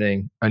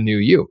imagining a new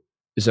you,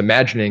 is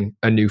imagining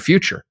a new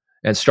future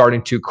and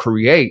starting to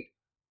create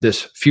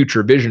this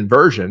future vision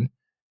version.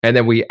 And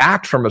then we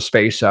act from a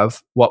space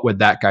of what would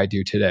that guy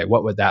do today?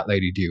 What would that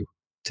lady do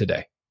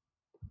today?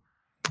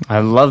 I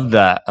love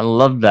that.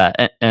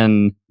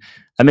 And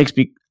that makes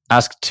me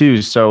ask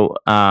too. So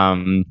how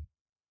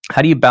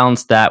do you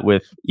balance that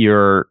with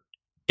your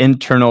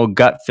internal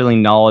gut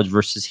feeling knowledge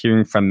versus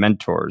hearing from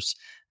mentors?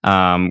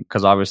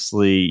 Because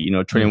obviously,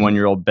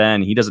 21-year-old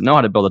Ben, he doesn't know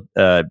how to build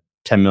a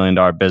 $10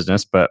 million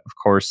business, but of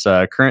course,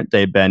 current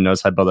day Ben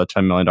knows how to build a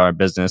 $10 million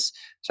business.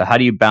 So how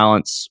do you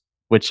balance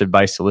which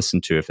advice to listen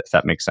to, if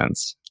that makes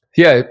sense?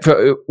 Yeah.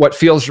 What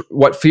feels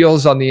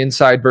on the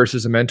inside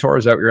versus a mentor?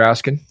 Is that what you're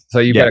asking? So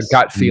you've got a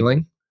gut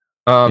feeling.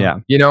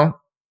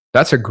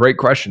 That's a great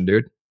question,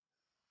 dude.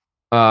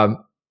 My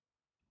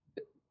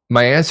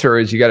answer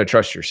is you got to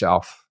trust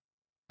yourself.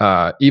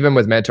 Even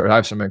with mentors, I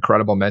have some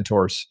incredible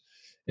mentors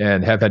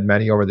and have had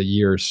many over the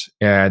years.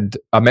 And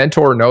a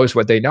mentor knows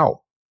what they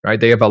know, right?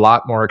 They have a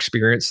lot more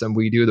experience than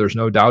we do. There's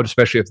no doubt,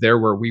 especially if they're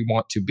where we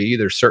want to be.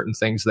 There's certain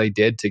things they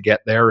did to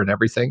get there and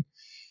everything.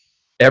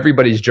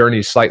 Everybody's journey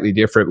is slightly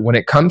different. When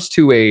it comes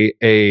to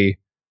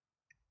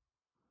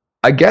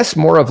I guess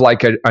more of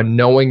like a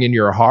knowing in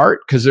your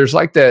heart, because there's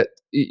like that,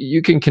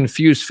 you can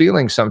confuse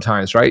feelings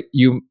sometimes, right?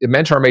 A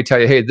mentor may tell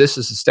you, hey, this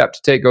is a step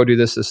to take, go do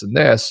this, this, and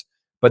this,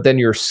 but then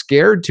you're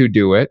scared to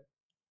do it.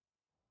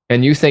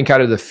 And you think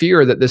out of the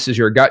fear that this is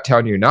your gut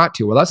telling you not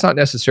to. Well, that's not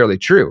necessarily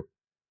true.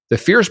 The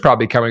fear is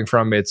probably coming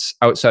from it's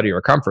outside of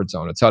your comfort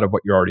zone. It's out of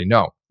what you already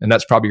know. And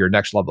that's probably your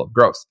next level of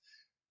growth.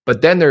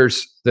 But then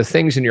there's the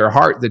things in your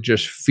heart that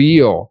just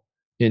feel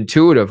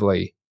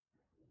intuitively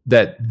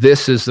that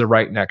this is the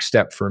right next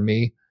step for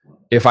me.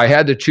 If I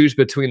had to choose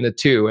between the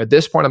two, at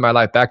this point in my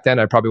life, back then,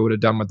 I probably would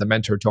have done what the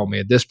mentor told me.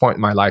 At this point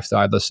in my life, though,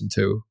 I'd listen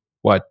to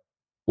what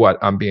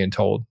I'm being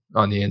told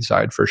on the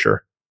inside for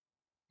sure.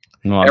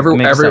 Well,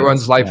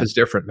 everyone's life is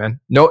different, man.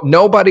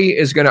 Nobody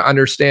is going to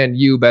understand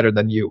you better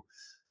than you.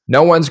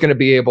 No one's going to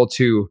be able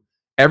to.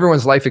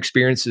 Everyone's life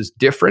experience is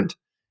different.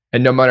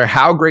 And no matter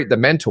how great the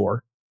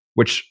mentor,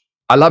 which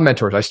I love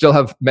mentors. I still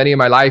have many in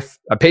my life.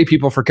 I pay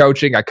people for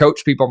coaching. I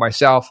coach people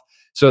myself.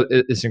 So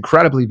it's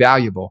incredibly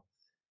valuable.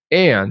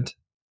 And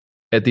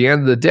at the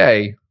end of the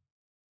day,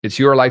 it's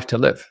your life to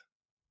live.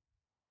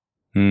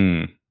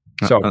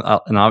 So I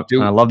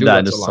love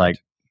that. Just aligned.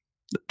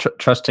 Like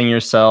trusting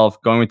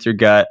yourself, going with your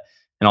gut,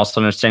 and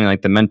also understanding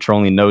like the mentor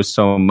only knows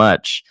so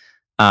much.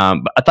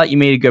 But I thought you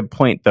made a good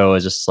point, though.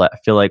 Is just I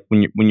feel like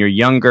when you're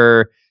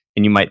younger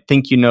and you might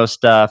think you know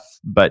stuff,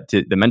 but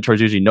the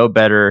mentors usually know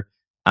better.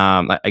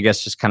 I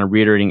guess just kind of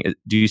reiterating,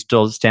 do you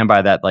still stand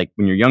by that? Like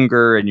when you're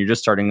younger and you're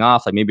just starting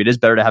off, like maybe it is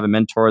better to have a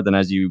mentor than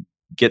as you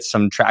get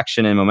some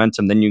traction and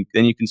momentum, then you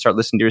can start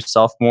listening to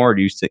yourself more. Or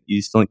do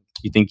you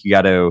think you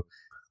got to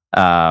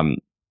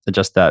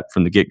adjust that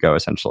from the get go,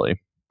 essentially?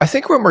 I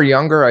think when we're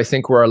younger, I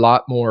think we're a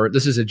lot more,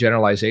 this is a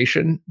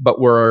generalization, but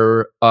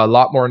we're a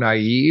lot more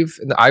naive.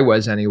 And I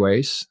was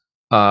anyways.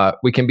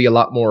 We can be a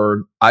lot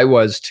more, I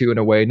was too, in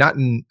a way, not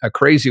in a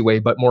crazy way,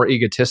 but more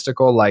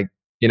egotistical, like,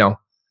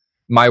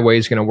 my way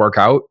is going to work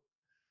out,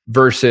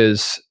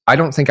 versus I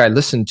don't think I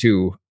listened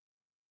to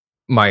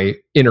my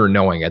inner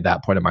knowing at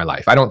that point in my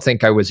life. I don't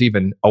think I was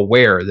even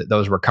aware that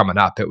those were coming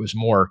up. It was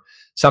more,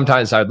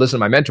 sometimes I'd listen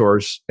to my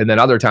mentors, and then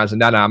other times,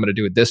 no, I'm going to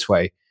do it this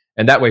way.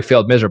 And that way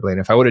failed miserably.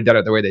 And if I would have done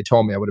it the way they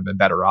told me, I would have been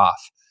better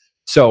off.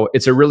 So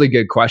it's a really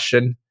good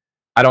question.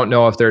 I don't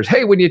know if there's,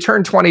 hey, when you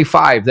turn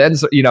 25, then,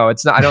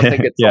 it's not, I don't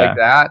think it's like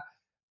that.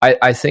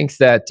 I think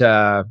that,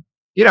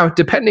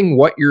 depending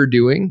what you're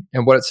doing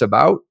and what it's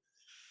about,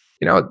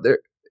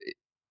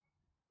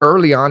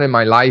 early on in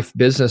my life,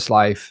 business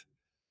life,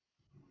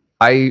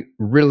 I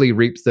really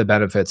reaped the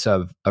benefits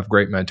of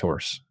great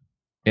mentors.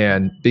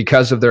 And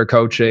because of their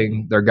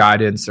coaching, their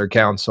guidance, their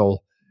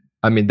counsel,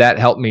 that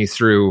helped me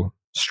through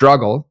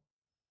struggle,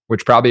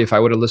 which probably if I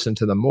would have listened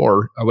to them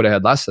more, I would have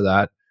had less of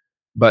that,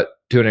 but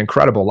to an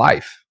incredible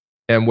life.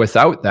 And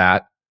without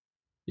that,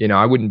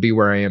 I wouldn't be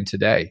where I am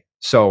today.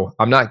 So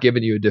I'm not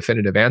giving you a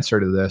definitive answer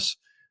to this.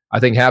 I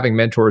think having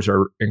mentors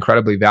are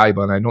incredibly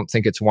valuable. And I don't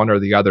think it's one or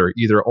the other,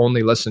 either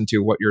only listen to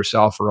what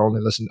yourself or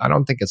only listen. I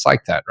don't think it's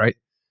like that, right?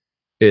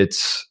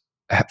 It's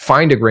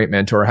find a great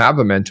mentor, have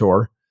a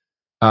mentor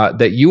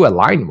that you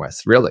align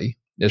with, really,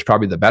 is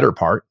probably the better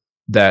part,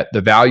 that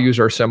the values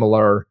are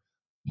similar,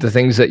 the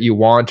things that you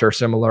want are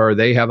similar,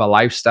 they have a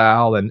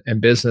lifestyle and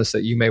business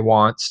that you may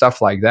want,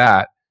 stuff like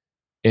that.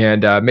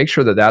 And make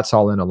sure that that's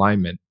all in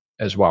alignment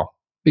as well.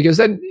 Because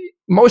then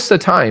most of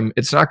the time,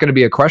 it's not going to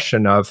be a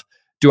question of,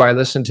 do I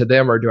listen to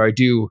them or do I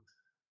do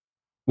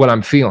what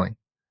I'm feeling,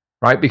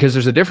 right? Because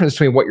there's a difference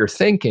between what you're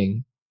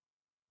thinking,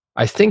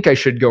 I think I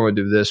should go and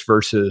do this,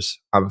 versus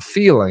I'm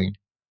feeling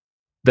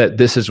that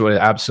this is what I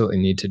absolutely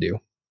need to do.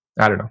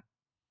 I don't know.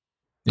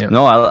 Yeah.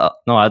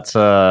 That's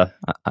I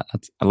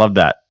love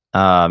that.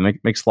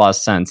 Makes a lot of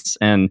sense.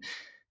 And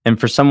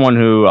for someone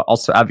who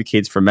also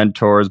advocates for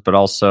mentors, but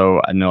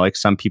also I know like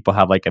some people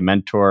have like a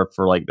mentor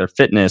for like their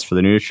fitness, for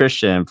their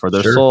nutrition, for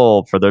their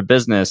soul, for their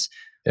business.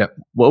 Yep.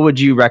 What would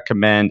you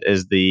recommend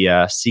is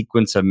the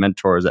sequence of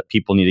mentors that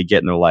people need to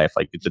get in their life?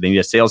 Like, do they need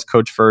a sales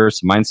coach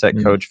first, a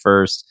mindset coach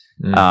first?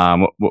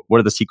 What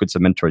are the sequence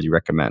of mentors you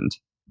recommend?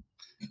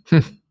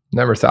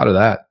 Never thought of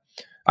that.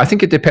 I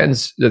think it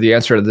depends. The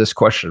answer to this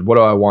question: what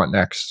do I want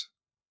next?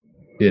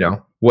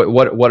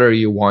 What are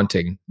you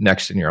wanting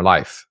next in your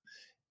life?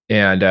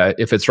 And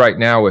if it's right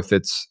now, if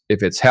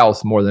it's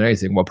health more than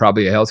anything, well,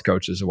 probably a health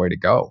coach is the way to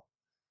go.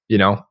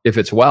 If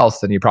it's wealth,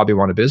 then you probably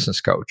want a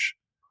business coach,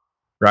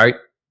 right?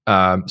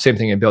 Same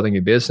thing in building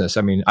a business.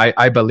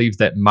 I believe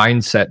that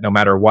mindset, no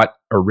matter what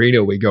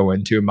arena we go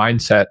into,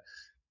 mindset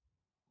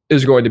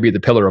is going to be the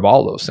pillar of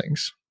all those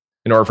things.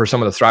 In order for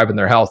someone to thrive in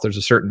their health, there's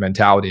a certain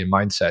mentality and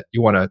mindset.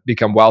 You want to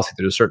become wealthy,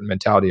 there's a certain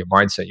mentality and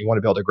mindset. You want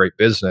to build a great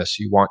business.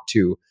 You want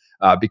to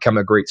become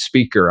a great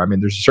speaker.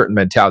 There's a certain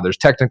mentality. There's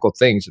technical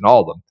things in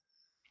all of them.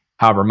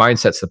 However,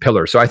 mindset's the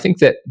pillar. So I think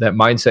that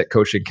mindset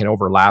coaching can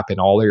overlap in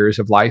all areas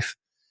of life.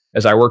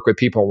 As I work with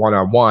people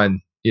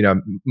one-on-one,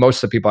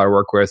 most of the people I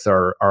work with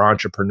are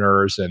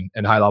entrepreneurs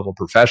and high-level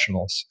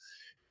professionals.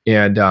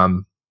 And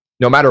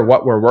no matter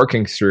what we're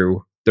working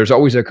through, there's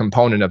always a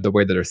component of the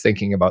way that they're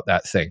thinking about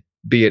that thing,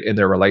 be it in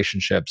their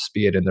relationships,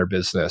 be it in their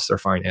business, their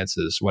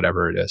finances,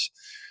 whatever it is.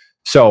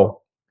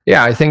 So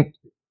yeah, I think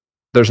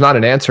there's not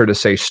an answer to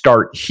say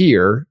start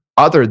here,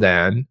 other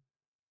than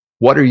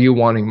what are you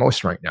wanting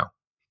most right now?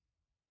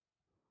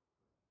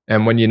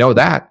 And when you know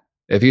that,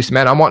 if you say,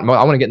 man, I want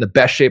to get in the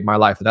best shape of my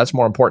life, and that's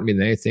more important to me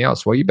than anything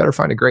else, well, you better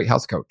find a great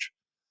health coach.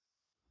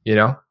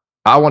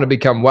 I want to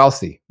become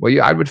wealthy. Well,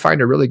 I would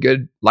find a really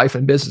good life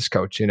and business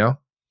coach,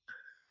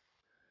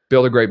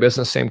 build a great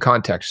business, same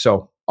context.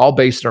 So all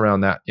based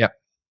around that. Yeah.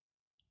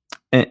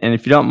 And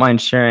if you don't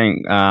mind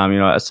sharing,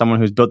 as someone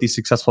who's built these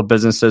successful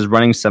businesses,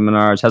 running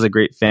seminars, has a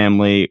great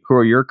family, who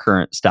are your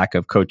current stack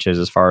of coaches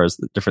as far as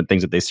the different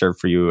things that they serve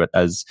for you,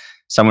 as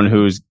someone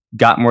who's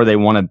gotten where they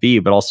want to be,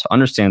 but also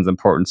understands the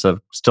importance of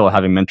still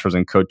having mentors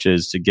and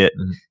coaches to get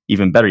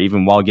even better,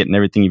 even while getting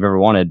everything you've ever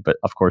wanted, but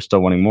of course, still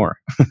wanting more.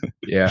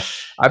 Yeah.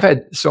 I've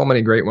had so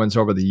many great ones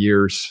over the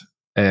years,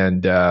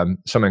 and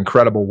some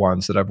incredible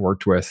ones that I've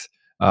worked with,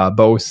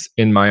 both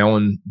in my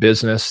own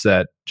business,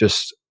 that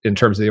just in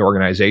terms of the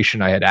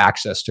organization, I had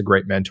access to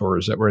great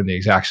mentors that were in the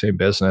exact same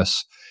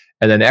business.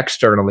 And then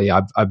externally,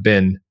 I've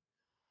been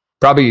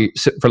probably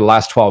for the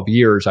last 12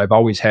 years, I've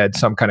always had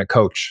some kind of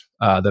coach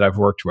that I've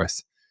worked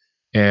with.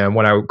 And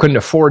when I couldn't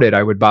afford it,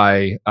 I would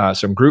buy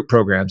some group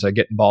programs. I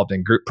get involved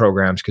in group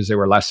programs because they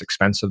were less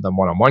expensive than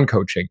one-on-one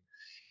coaching.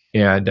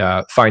 and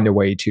find a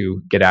way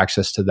to get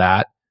access to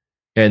that.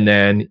 And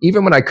then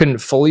even when I couldn't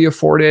fully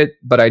afford it,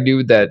 but I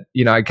knew that,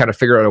 I kind of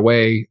figured out a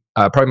way,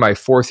 probably my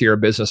 4th year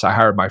of business, I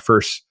hired my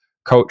first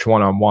coach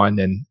one-on-one,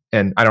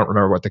 and I don't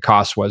remember what the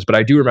cost was, but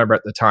I do remember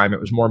at the time it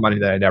was more money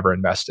than I'd ever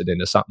invested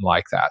into something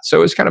like that. So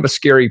it was kind of a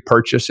scary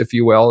purchase, if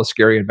you will, a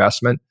scary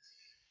investment.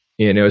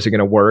 Is it going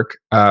to work?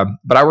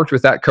 But I worked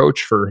with that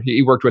coach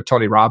he worked with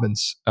Tony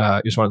Robbins.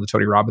 He was one of the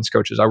Tony Robbins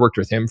coaches. I worked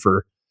with him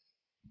for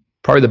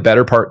probably the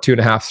better part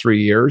 2.5,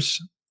 3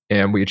 years,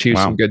 and we achieved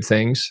some good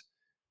things.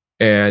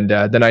 And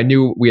then I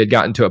knew we had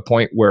gotten to a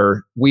point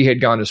where we had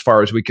gone as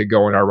far as we could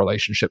go in our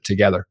relationship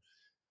together.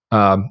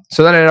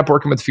 So then I ended up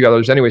working with a few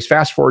others. Anyways,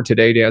 fast forward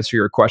today to answer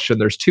your question.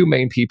 There's 2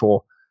 main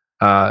people,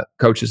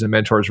 coaches and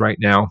mentors right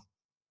now.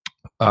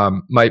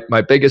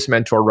 My biggest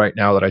mentor right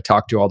now that I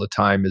talk to all the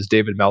time is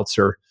David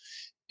Meltzer.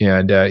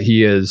 And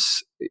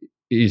he's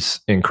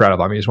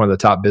incredible. I mean, he's one of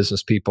the top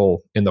business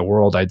people in the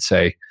world, I'd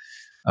say.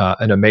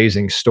 An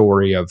amazing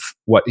story of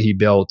what he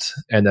built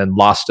and then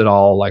lost it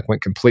all, like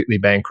went completely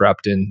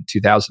bankrupt in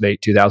 2008,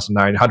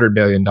 2009, $100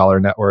 million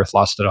net worth,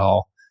 lost it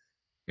all.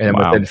 And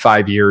within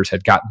 5 years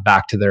had gotten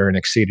back to there and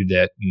exceeded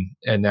it.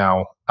 And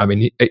now, I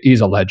mean,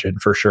 he's a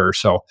legend for sure.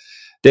 So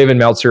David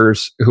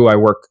Meltzer's who I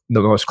work the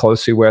most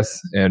closely with,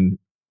 and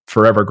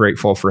forever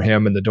grateful for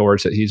him and the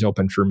doors that he's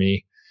opened for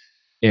me.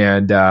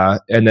 And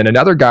then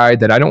another guy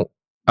that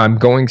I'm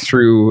going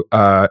through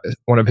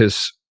one of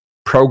his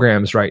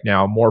programs right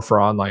now, more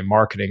for online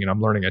marketing, and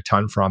I'm learning a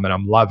ton from, and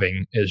I'm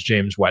loving, is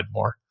James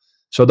Wedmore.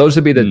 So those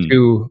would be the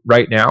 2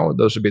 right now.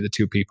 Those would be the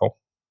 2 people.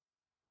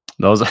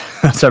 Those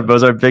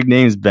are big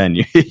names, Ben.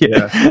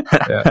 Yeah.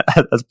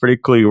 That's pretty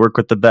cool. You work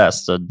with the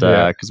best, and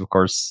because of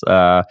course,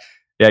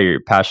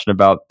 you're passionate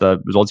about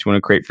the results you want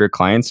to create for your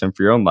clients and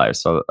for your own life.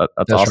 So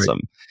that's awesome.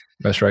 Right.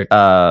 That's right.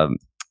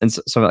 And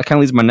so that kind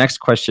of leads to my next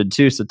question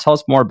too. So tell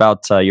us more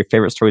about your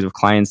favorite stories of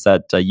clients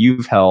that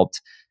you've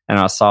helped. And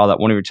I saw that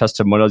one of your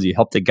testimonials, you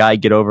helped a guy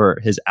get over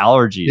his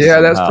allergies.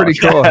 Yeah, that's pretty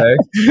cool. Hey,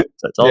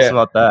 so tell us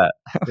about that.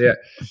 Yeah.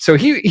 So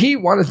he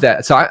wanted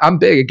that. So I'm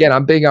big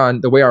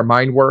on the way our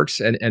mind works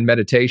and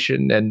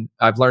meditation. And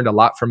I've learned a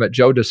lot from it.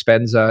 Joe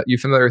Dispenza, you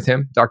familiar with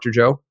him, Dr.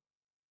 Joe?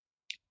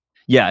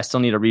 Yeah, I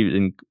still need to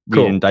read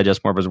and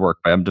digest more of his work,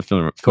 but I'm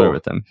familiar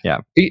with him.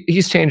 Yeah.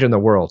 He's changing the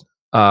world.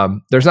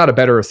 There's not a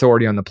better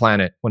authority on the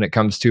planet when it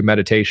comes to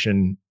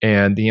meditation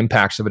and the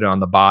impacts of it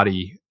on the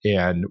body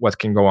and what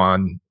can go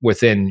on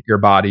within your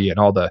body and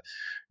all the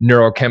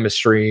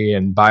neurochemistry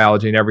and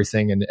biology and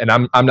everything. And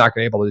I'm not going to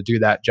be able to do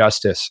that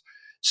justice.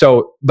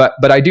 So, but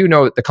I do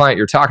know the client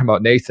you're talking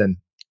about, Nathan,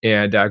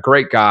 and a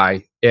great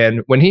guy.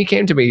 And when he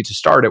came to me to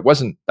start,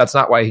 that's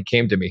not why he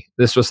came to me.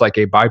 This was like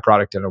a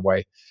byproduct in a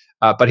way.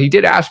 But he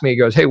did ask me, he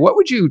goes, "Hey, what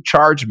would you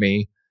charge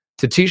me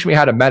to teach me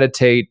how to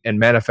meditate and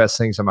manifest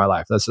things in my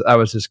life?" That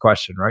was his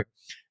question, right?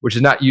 Which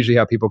is not usually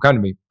how people come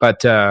to me.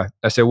 But I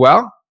said,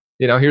 well,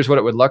 here's what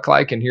it would look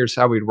like, and here's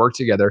how we'd work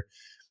together.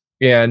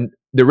 And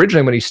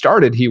originally, when he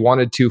started, he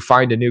wanted to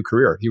find a new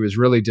career. He was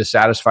really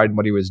dissatisfied in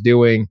what he was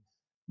doing,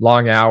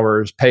 long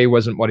hours, pay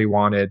wasn't what he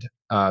wanted.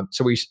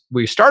 So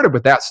we started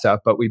with that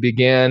stuff, but we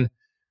began.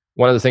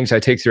 One of the things I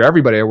take through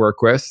everybody I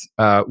work with,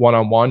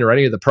 one-on-one or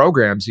any of the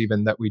programs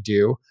even that we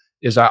do,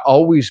 is I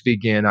always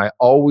begin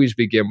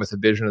with a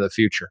vision of the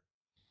future,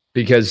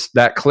 because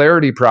that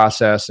clarity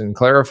process and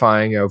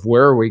clarifying of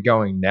where are we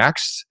going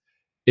next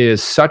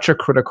is such a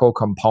critical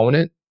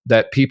component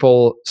that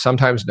people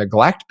sometimes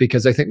neglect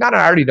because they think, no,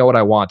 I already know what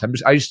I want.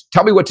 I just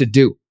tell me what to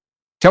do.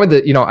 Tell me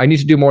that, I need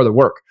to do more of the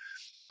work.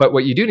 But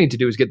what you do need to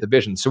do is get the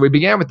vision. So we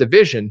began with the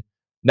vision,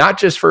 not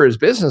just for his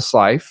business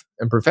life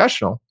and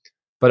professional,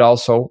 but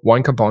also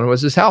one component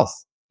was his health.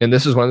 And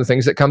this is one of the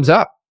things that comes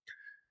up.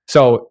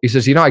 So he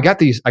says, I got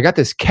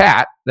this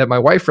cat that my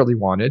wife really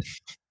wanted,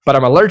 but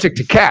I'm allergic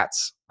to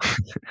cats.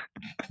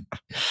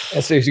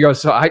 And so he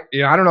goes, so I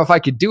don't know if I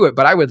could do it,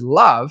 but I would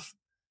love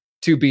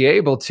to be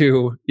able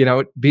to,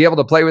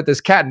 play with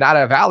this cat and not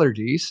have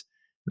allergies.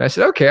 And I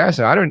said, okay. I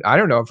said, I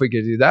don't know if we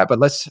could do that, but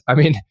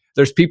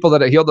there's people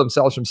that have healed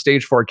themselves from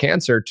stage 4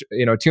 cancer,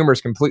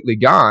 tumors completely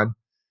gone.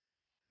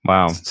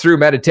 Wow. Through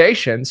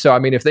meditation. So,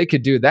 if they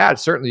could do that,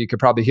 certainly you could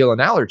probably heal an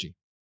allergy.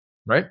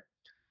 Right.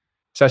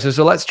 So I said,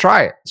 so let's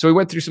try it. So we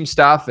went through some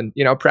stuff and,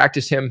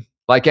 practiced him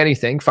like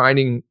anything,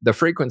 finding the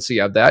frequency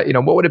of that.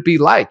 What would it be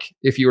like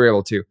if you were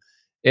able to?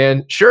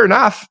 And sure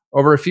enough,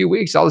 over a few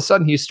weeks, all of a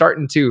sudden he's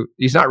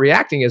not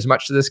reacting as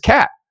much to this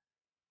cat.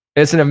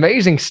 And it's an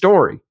amazing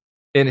story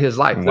in his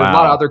life. Wow. There's a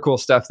lot of other cool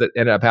stuff that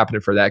ended up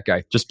happening for that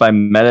guy. Just by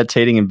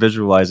meditating and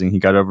visualizing, he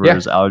got over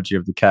his allergy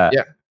of the cat.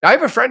 Yeah. I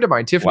have a friend of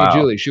mine, Tiffany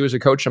Julie. She was a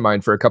coach of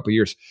mine for a couple of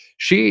years.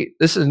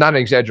 This is not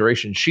an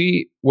exaggeration.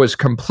 She was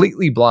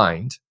completely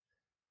blind.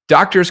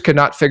 Doctors could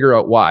not figure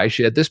out why.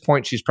 At this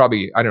point, she's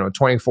probably,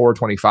 24,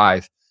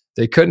 25.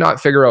 They could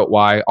not figure out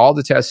why. All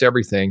the tests,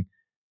 everything.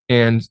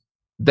 And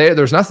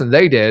there's nothing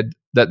they did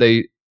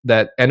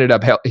that ended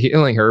up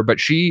healing her. But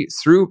she,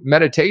 through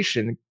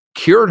meditation,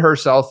 cured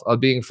herself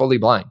of being fully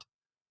blind.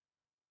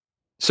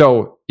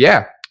 So,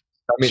 yeah.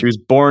 mean, she was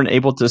born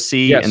able to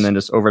see, yes. and then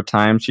just over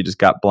time she just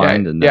got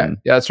blind. Yeah,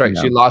 that's right.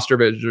 She lost her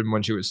vision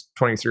when she was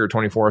 23 or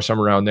 24,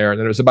 somewhere around there. And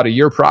then it was about a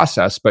year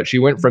process, but she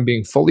went from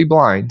being fully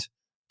blind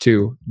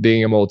to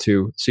being able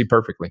to see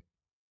perfectly.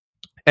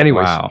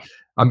 Anyways, wow.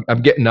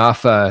 I'm getting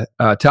off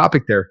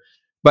topic there.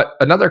 But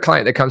another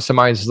client that comes to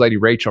mind is Lady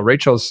Rachel.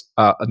 Rachel's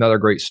another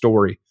great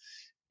story.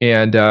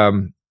 And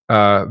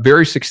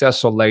very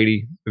successful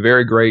lady,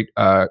 very great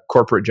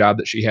corporate job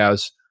that she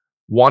has,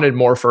 wanted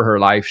more for her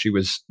life. She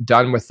was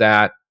done with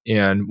that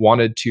and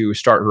wanted to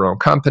start her own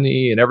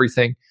company and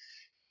everything.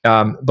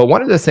 But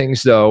one of the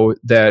things, though,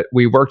 that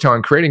we worked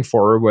on creating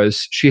for her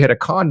was she had a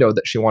condo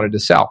that she wanted to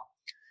sell.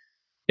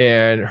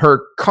 And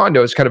her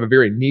condo is kind of a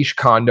very niche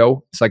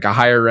condo. It's like a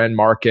higher end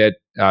market.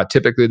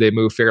 Typically, they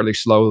move fairly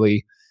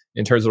slowly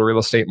in terms of the real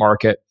estate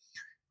market.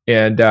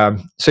 And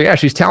so, yeah,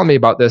 she's telling me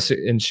about this,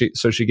 and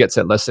she gets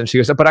it listed. She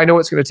goes, but I know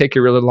it's going to take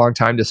you a really long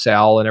time to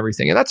sell and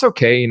everything. And that's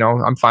okay. You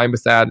know, I'm fine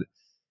with that.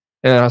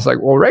 And I was like,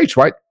 well,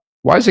 Rach,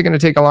 why is it going to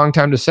take a long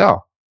time to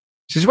sell?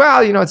 She says,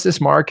 well, you know, it's this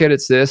market,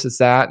 it's this, it's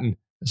that. And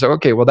so,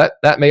 okay, well,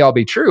 that may all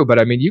be true, but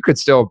I mean, you could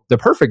still, the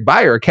perfect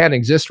buyer can't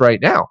exist right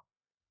now.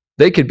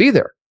 They could be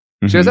there.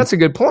 She goes, that's a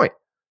good point.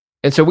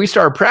 And so we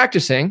started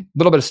practicing a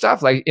little bit of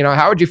stuff like, you know,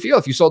 how would you feel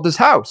if you sold this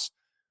house?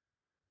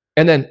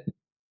 And then,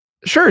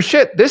 sure as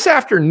shit, this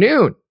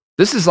afternoon,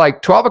 this is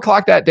like 12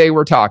 o'clock that day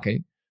we're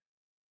talking.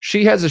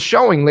 She has a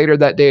showing later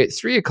that day at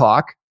 3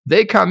 o'clock.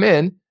 They come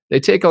in, they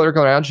take a look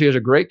around. She has a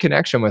great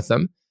connection with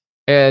them.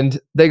 And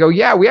they go,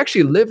 yeah, we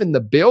actually live in the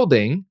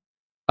building,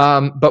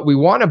 but we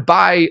want to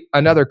buy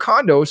another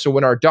condo. So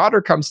when our daughter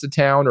comes to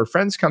town or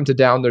friends come to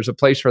town, there's a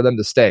place for them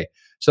to stay.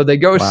 So they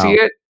go see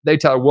it. They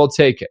tell her, we'll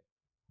take it.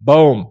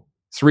 Boom.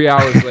 3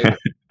 hours later.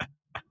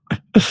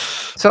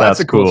 So that's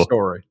a cool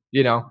story,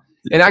 you know?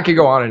 And I could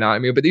go on and on. I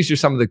mean, but these are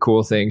some of the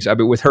cool things. I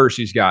mean, with her,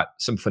 she's got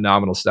some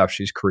phenomenal stuff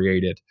she's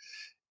created.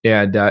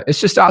 And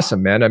it's just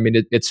awesome, man. I mean,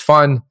 it's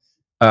fun.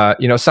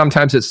 You know,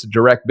 sometimes it's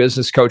direct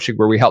business coaching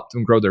where we help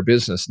them grow their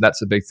business. And that's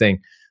the big thing.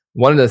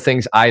 One of the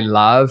things I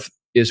love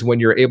is when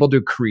you're able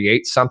to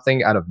create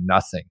something out of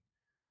nothing,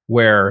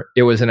 where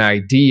it was an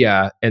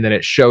idea and then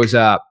it shows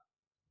up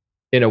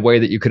in a way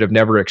that you could have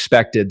never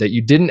expected, that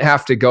you didn't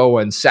have to go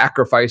and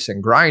sacrifice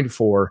and grind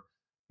for,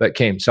 but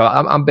came. So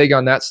I'm big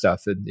on that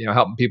stuff, and, you know,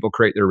 helping people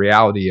create their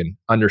reality and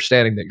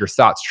understanding that your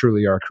thoughts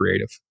truly are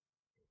creative.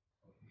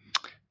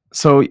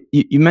 So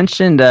you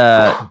mentioned,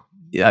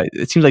 yeah,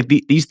 it seems like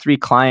these three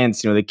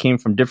clients, you know, they came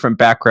from different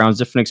backgrounds,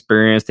 different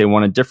experience. They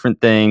wanted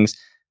different things,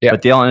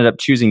 but they all ended up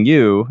choosing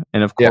you.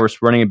 And of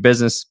course, running a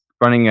business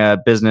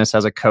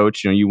as a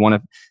coach, you know,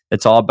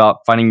 it's all about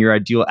finding your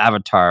ideal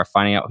avatar,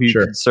 finding out who you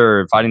can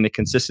serve, finding the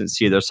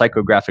consistency, their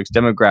psychographics,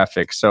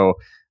 demographics. So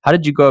how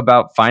did you go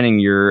about finding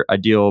your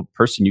ideal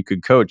person you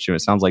could coach? And it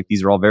sounds like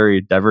these are all very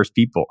diverse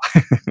people.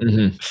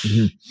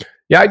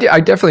 Yeah, I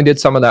definitely did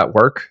some of that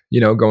work,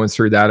 you know, going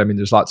through that. I mean,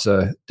 there's lots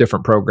of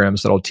different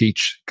programs that'll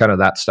teach kind of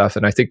that stuff.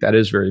 And I think that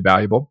is very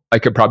valuable. I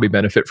could probably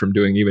benefit from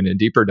doing even a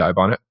deeper dive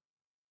on it.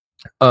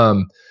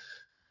 A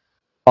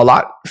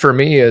lot for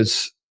me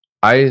is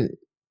I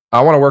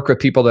want to work with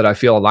people that I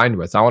feel aligned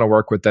with. I want to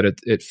work with that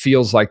it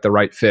feels like the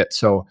right fit.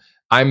 So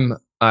I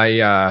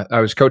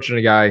was coaching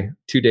a guy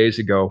 2 days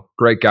ago,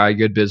 great guy,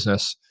 good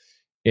business.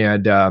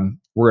 And I think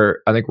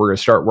we're going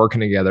to start working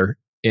together.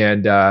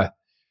 And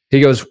he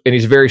goes, and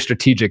he's a very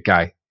strategic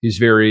guy. He's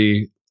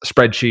very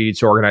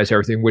spreadsheets, organize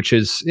everything, which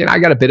is, you know, I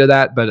got a bit of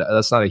that, but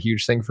that's not a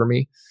huge thing for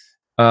me.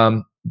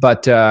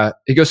 But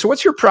he goes, so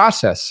what's your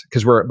process?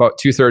 Because we're about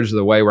 2/3 of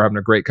the way. We're having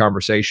a great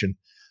conversation.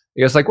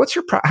 He goes, like,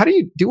 how do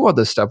you do all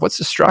this stuff? What's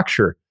the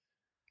structure?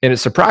 And it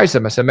surprised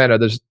him. I said, man,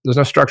 there's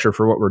no structure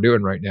for what we're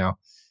doing right now.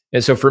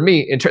 And so for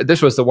me,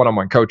 this was the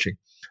one-on-one coaching.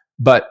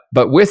 But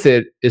with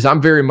it is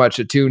I'm very much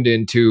attuned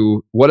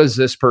into what is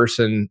this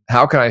person?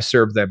 How can I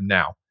serve them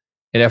now?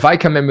 And if I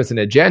come in with an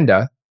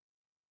agenda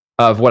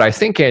of what I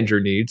think Andrew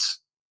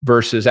needs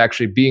versus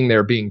actually being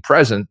there, being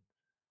present,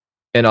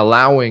 and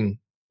allowing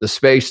the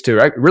space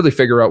to really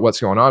figure out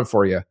what's going on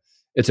for you,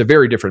 it's a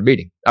very different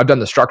meeting. I've done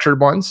the structured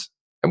ones,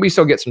 and we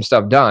still get some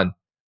stuff done,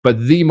 but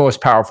the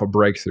most powerful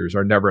breakthroughs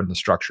are never in the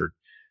structured.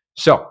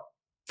 So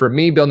for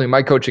me, building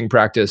my coaching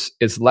practice,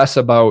 it's less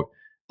about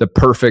the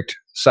perfect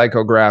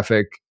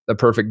psychographic, the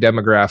perfect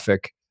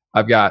demographic.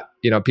 I've got,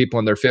 you know, people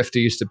in their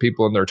 50s to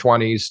people in their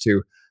 20s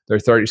to their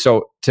 30s.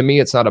 So to me,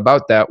 it's not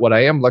about that. What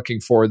I am looking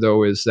for,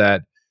 though, is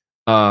that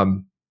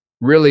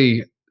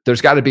really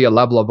there's got to be a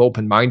level of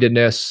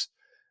open-mindedness.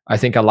 I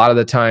think a lot of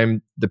the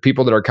time, the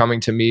people that are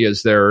coming to me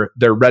is they're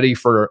ready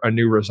for a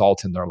new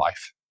result in their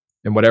life,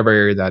 in whatever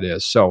area that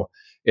is. So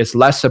it's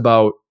less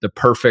about the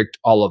perfect,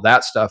 all of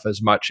that stuff,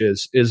 as much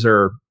as is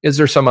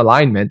there some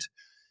alignment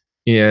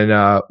in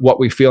what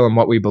we feel and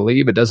what we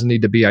believe. It doesn't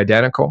need to be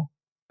identical,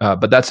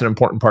 but that's an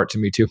important part to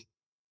me too.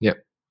 Yeah.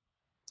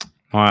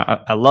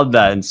 I love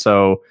that. And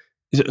so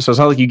it's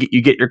not like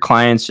you get your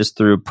clients just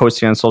through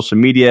posting on social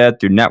media,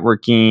 through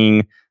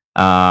networking,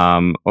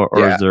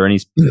 or is there any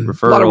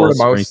referrals? A lot of word of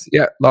mouth.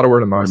 Yeah, a lot of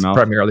word of mouth,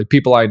 primarily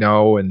people I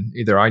know, and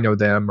either I know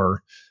them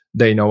or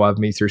they know of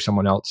me through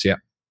someone else. Yeah.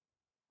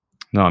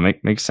 No,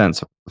 it makes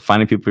sense.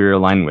 Finding people you're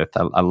aligned with.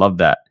 I love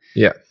that.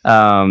 Yeah.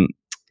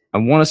 I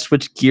want to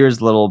switch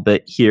gears a little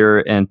bit here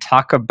and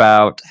talk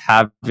about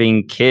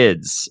having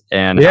kids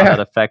and how that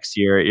affects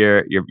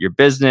your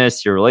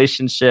business, your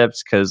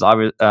relationships. Because so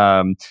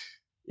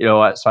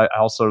I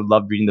also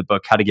love reading the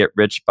book How to Get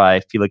Rich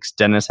by Felix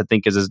Dennis, I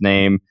think is his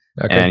name.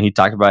 Okay. And he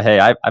talked about, hey,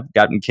 I've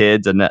gotten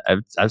kids and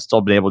I've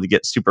still been able to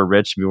get super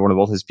rich and be one of the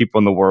wealthiest people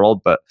in the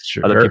world. But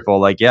other people are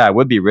like, yeah, I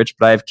would be rich,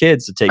 but I have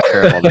kids to take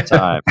care of all the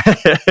time.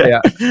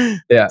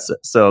 Yeah.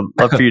 So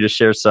love for you to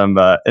share some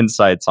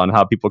insights on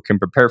how people can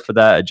prepare for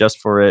that, adjust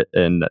for it,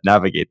 and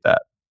navigate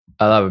that.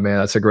 I love it, man.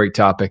 That's a great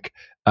topic.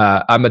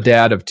 I'm a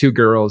dad of 2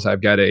 girls.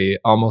 I've got a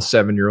almost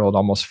 7-year-old,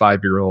 almost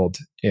 5-year-old,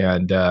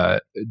 and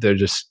they're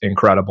just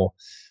incredible.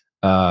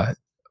 My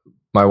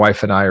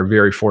wife and I are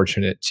very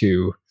fortunate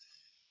to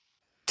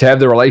have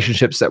the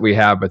relationships that we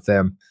have with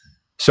them.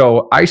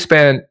 So I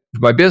spent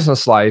my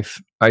business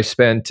life,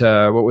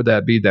 what would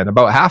that be then?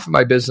 About half of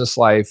my business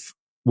life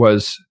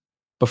was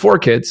before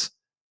kids,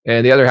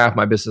 and the other half of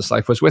my business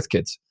life was with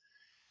kids.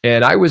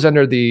 And I was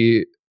under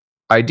the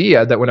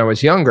idea that when I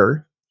was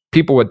younger,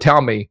 people would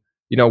tell me,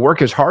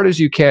 work as hard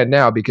as you can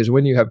now, because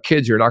when you have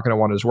kids, you're not going to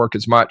want to work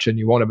as much and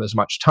you won't have as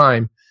much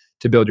time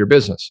to build your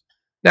business.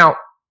 Now,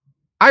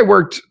 I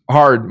worked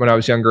hard when I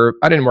was younger.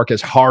 I didn't work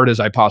as hard as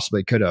I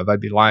possibly could have. I'd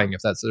be lying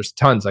if there's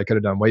tons I could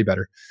have done way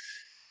better.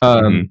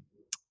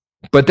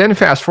 But then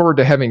fast forward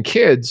to having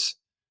kids,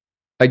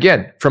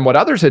 again, from what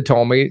others had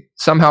told me,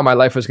 somehow my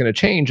life was going to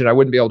change and I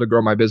wouldn't be able to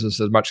grow my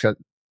business as much.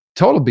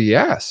 Total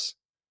BS,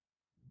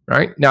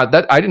 right? Now,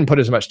 that I didn't put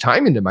as much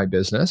time into my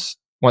business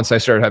once I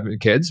started having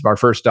kids, our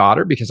first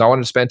daughter, because I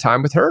wanted to spend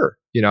time with her.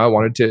 I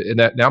wanted to,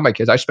 and now my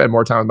kids, I spend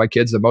more time with my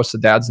kids than most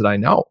of the dads that I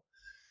know.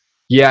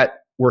 Yet,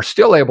 we're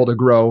still able to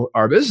grow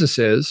our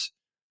businesses,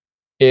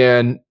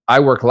 and I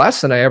work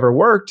less than I ever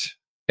worked,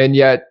 and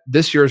yet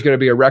this year is going to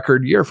be a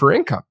record year for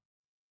income.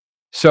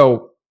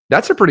 So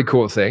that's a pretty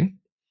cool thing.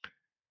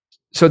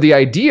 So the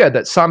idea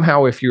that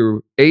somehow if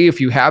you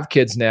have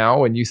kids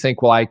now and you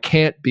think, well, I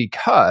can't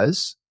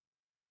because,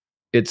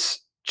 it's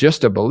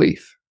just a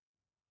belief.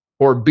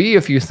 Or B,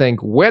 if you think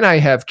when I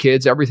have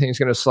kids, everything's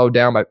going to slow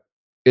down, but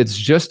it's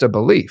just a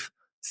belief.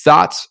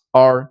 Thoughts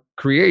are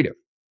creative.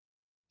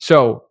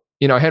 So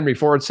Henry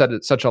Ford said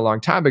it such a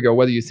long time ago,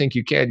 whether you think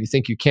you can, you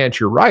think you can't,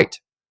 you're right.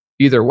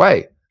 Either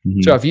way.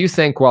 Mm-hmm. So if you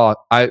think, well,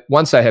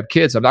 once I have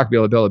kids, I'm not going to be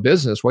able to build a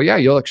business. Well, yeah,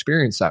 you'll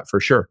experience that for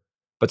sure.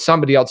 But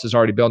somebody else is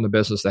already building a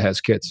business that has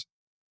kids.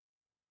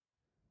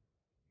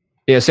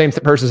 Same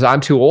person says,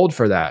 I'm too old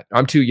for that.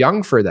 I'm too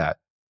young for that.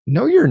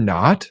 No, you're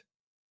not.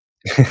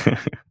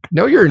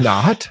 No, you're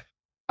not.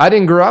 I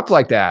didn't grow up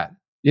like that.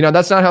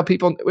 That's not how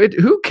people,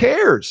 who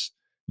cares?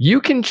 You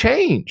can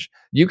change.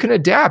 You can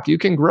adapt. You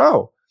can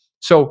grow.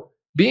 So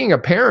being a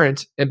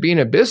parent and being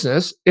a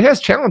business, it has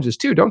challenges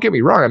too. Don't get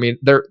me wrong. I mean,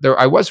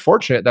 I was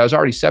fortunate that I was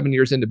already 7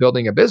 years into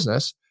building a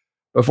business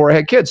before I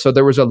had kids. So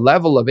there was a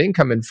level of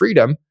income and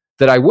freedom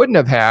that I wouldn't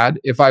have had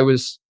if I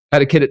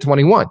had a kid at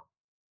 21.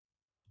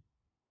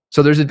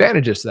 So there's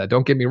advantages to that.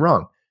 Don't get me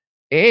wrong.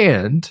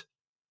 And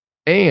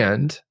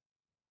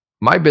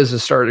my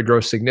business started to grow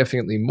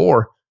significantly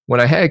more when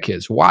I had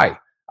kids. Why?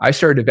 I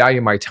started to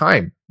value my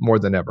time more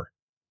than ever.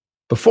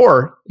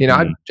 Before,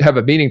 I'd have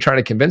a meeting trying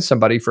to convince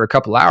somebody for a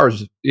couple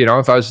hours,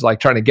 if I was like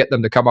trying to get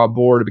them to come on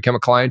board or become a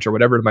client or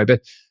whatever it might be.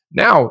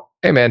 Now,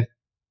 hey man,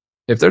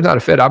 if there's not a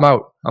fit, I'm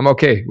out. I'm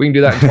okay. We can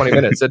do that in 20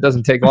 minutes. It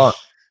doesn't take long.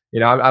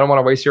 I don't want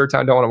to waste your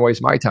time. Don't want to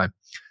waste my time.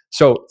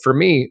 So for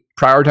me,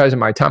 prioritizing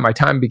my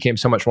time became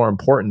so much more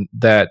important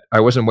that I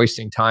wasn't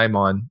wasting time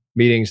on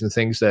meetings and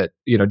things that,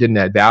 didn't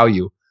add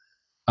value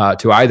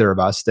to either of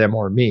us, them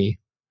or me.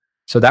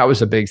 So that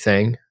was a big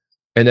thing.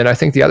 And then I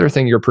think the other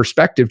thing, your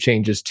perspective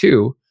changes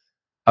too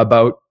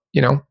about,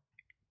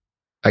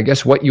 I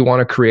guess what you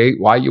want to create,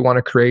 why you want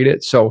to create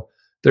it. So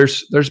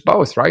there's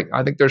both, right?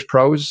 I think there's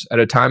pros at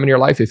a time in your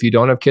life. If you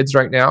don't have kids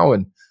right now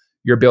and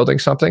you're building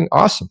something,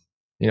 awesome.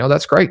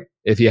 That's great.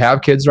 If you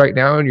have kids right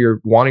now and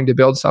you're wanting to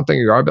build something,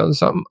 you are building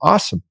something,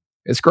 awesome.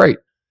 It's great.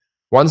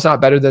 One's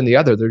not better than the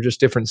other. They're just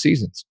different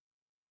seasons.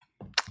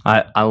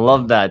 I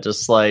love that.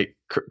 Just like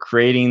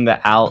creating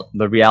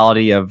the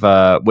reality of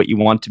what you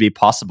want to be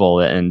possible,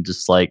 and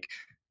just like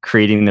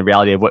creating the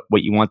reality of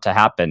what you want to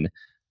happen.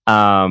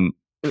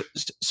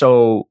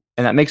 So,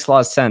 and that makes a lot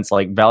of sense.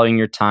 Like valuing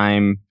your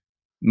time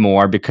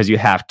more because you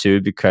have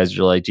to, because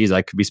you're like, geez,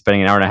 I could be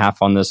spending an hour and a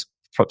half on this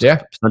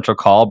potential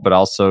call, but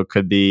also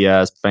could be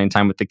spending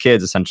time with the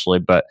kids essentially.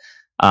 But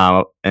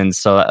and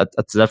so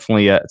that's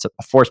definitely it's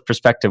a forced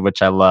perspective,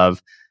 which I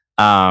love.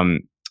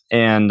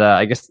 And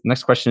I guess the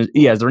next question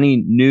is there any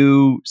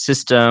new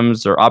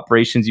systems or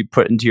operations you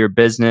put into your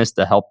business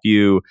to help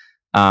you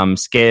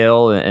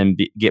scale and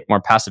get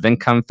more passive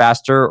income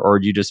faster? Or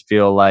do you just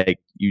feel like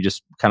you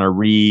just kind of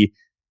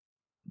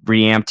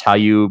reamped how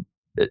you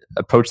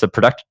approach the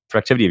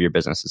productivity of your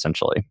business,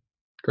 essentially?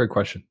 Great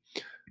question.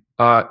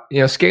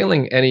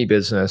 Scaling any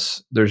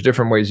business, there's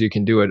different ways you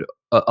can do it.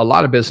 A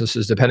lot of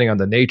businesses, depending on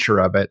the nature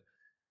of it,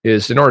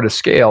 is in order to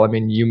scale, I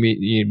mean, you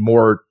need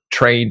more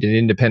trained and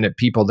independent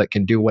people that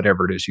can do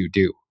whatever it is you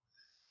do,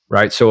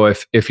 right? So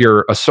if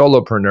you're a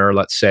solopreneur,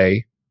 let's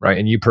say, right,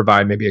 and you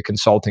provide maybe a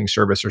consulting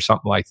service or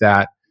something like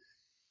that,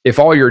 if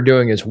all you're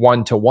doing is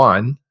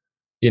one-to-one,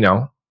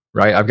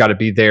 right, I've got to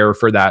be there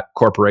for that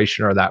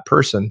corporation or that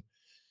person.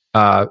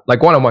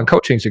 Like one-on-one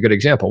coaching is a good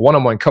example.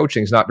 One-on-one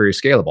coaching is not very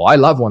scalable. I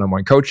love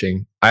one-on-one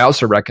coaching. I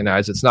also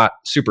recognize it's not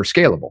super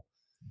scalable,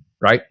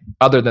 right?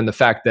 Other than the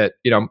fact that,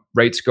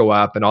 rates go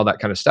up and all that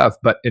kind of stuff.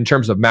 But in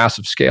terms of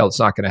massive scale, it's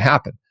not going to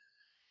happen.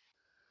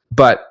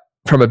 But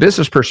from a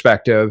business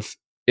perspective,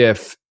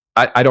 if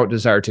I don't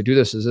desire to do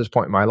this at this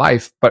point in my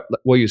life, but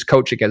we'll use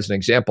coaching as an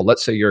example.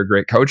 Let's say you're a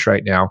great coach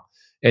right now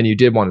and you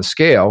did want to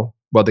scale.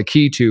 Well, the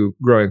key to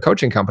growing a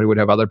coaching company would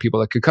have other people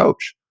that could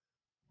coach,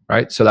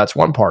 right? So that's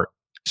one part.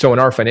 So in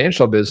our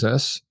financial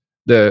business,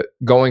 the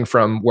going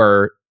from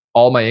where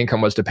all my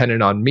income was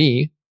dependent on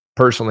me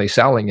personally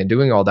selling and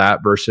doing all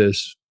that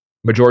versus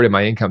majority of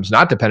my income is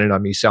not dependent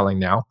on me selling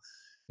now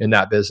in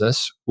that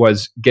business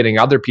was getting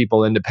other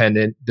people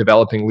independent,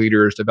 developing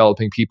leaders,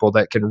 developing people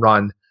that can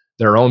run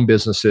their own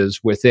businesses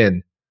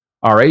within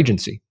our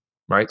agency,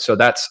 right? So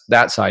that's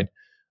that side.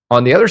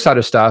 On the other side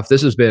of stuff,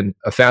 this has been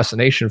a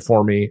fascination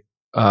for me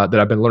that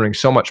I've been learning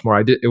so much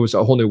more. It was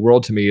a whole new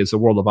world to me, is the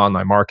world of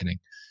online marketing.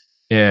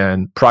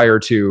 And prior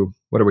to,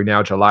 what are we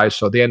now, July?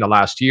 So the end of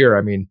last year,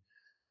 I mean,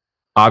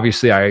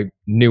 obviously I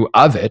knew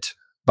of it,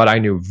 but I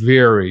knew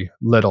very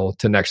little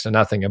to next to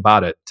nothing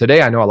about it.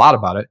 Today, I know a lot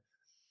about it.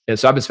 And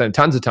so I've been spending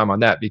tons of time on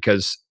that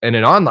because in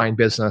an online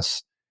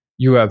business,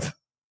 you have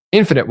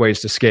infinite ways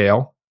to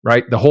scale,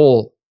 right? The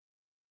whole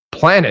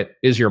planet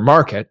is your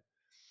market,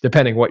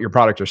 depending what your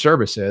product or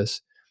service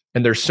is.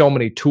 And there's so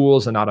many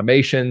tools and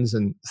automations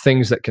and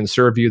things that can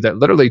serve you that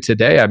literally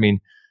today, I mean,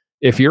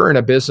 if you're in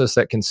a business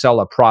that can sell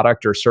a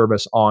product or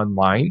service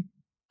online,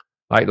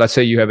 like let's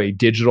say you have a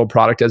digital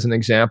product as an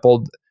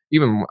example,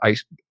 even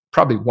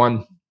probably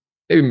one,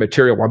 maybe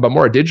material one, but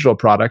more a digital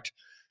product.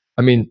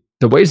 I mean,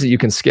 the ways that you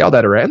can scale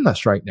that are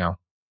endless right now.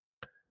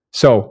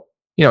 So,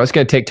 it's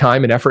going to take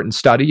time and effort and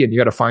study, and you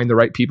got to find the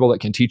right people that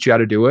can teach you how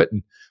to do it,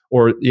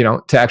 or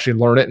to actually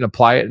learn it and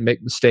apply it and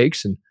make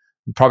mistakes, and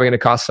probably going to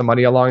cost some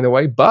money along the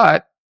way,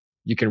 but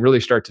you can really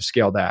start to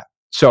scale that.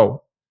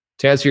 So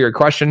to answer your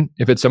question,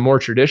 if it's a more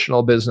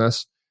traditional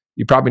business,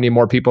 you probably need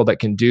more people that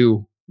can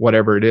do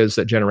whatever it is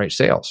that generates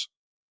sales.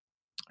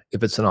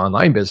 If it's an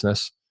online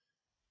business,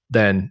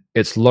 then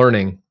it's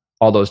learning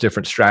all those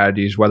different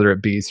strategies, whether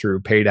it be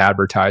through paid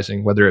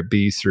advertising, whether it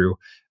be through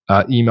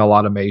email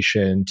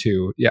automation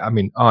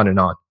on and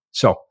on.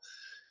 So,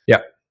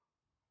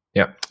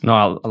 yeah.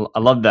 No, I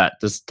love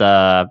that. Just,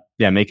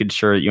 making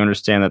sure that you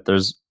understand that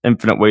there's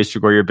infinite ways to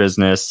grow your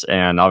business.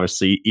 And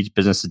obviously each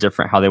business is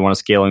different, how they want to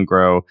scale and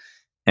grow.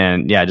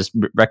 And just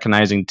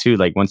recognizing too,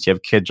 like once you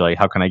have kids, like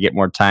how can I get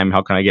more time?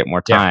 How can I get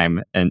more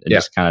time? And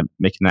just kind of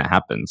making that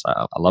happen. So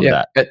I love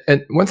that.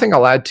 And one thing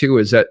I'll add too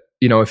is that,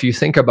 if you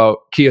think about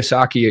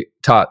Kiyosaki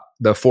taught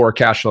the 4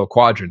 cash flow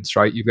quadrants,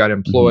 right? You've got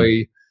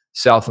employee,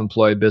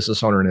 self-employed,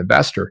 business owner, and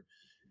investor.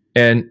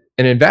 And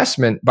an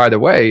investment, by the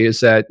way, is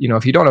that,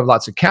 if you don't have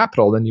lots of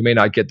capital, then you may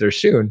not get there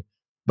soon.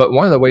 But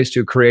one of the ways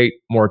to create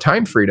more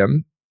time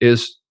freedom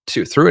is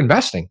through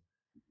investing,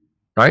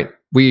 right?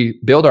 We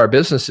build our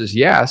businesses,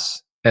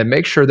 yes, and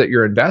make sure that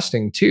you're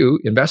investing too.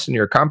 Invest in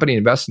your company,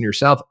 invest in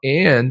yourself,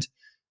 and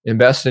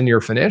invest in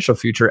your financial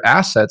future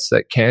assets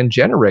that can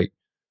generate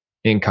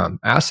income,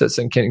 assets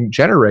that can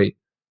generate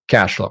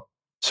cash flow.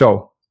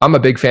 So I'm a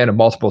big fan of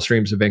multiple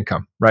streams of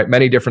income, right?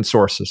 Many different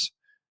sources,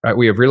 right?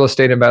 We have real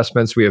estate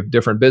investments, we have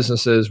different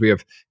businesses, we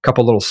have a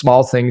couple little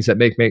small things that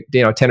make 10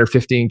 or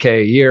 15K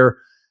a year,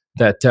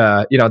 that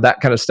that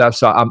kind of stuff.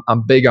 So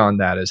I'm big on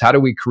that. Is how do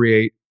we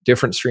create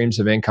different streams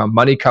of income,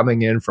 money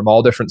coming in from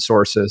all different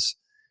sources.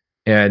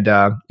 And,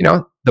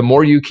 the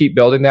more you keep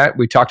building that,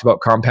 we talked about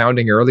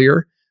compounding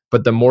earlier,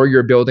 but the more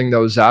you're building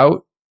those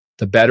out,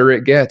 the better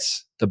it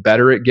gets,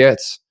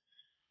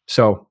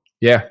 So,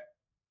 yeah.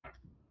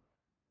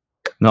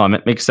 No,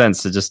 it makes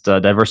sense to just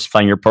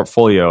diversifying your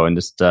portfolio and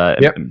just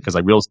because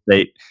like real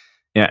estate,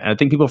 and I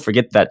think people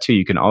forget that too.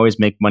 You can always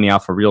make money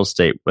off of real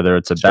estate, whether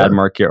it's a bad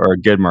market or a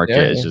good market.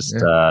 It's just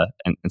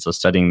and so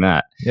studying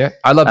that. Yeah,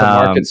 I love the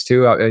markets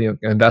too.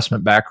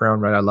 Investment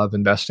background, right? I love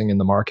investing in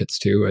the markets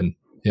too, and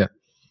yeah.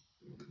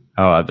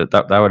 Oh,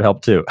 that would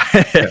help too.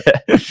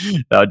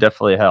 That would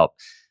definitely help.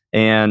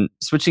 And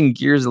switching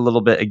gears a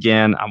little bit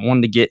again, I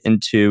wanted to get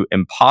into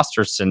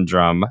imposter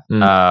syndrome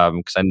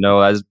because I know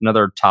as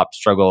another top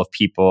struggle of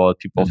people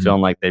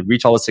feeling like they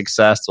reach all the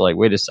success. They're like,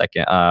 wait a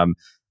second. And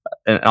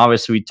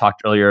obviously we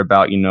talked earlier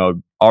about,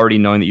 already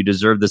knowing that you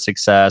deserve the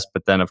success,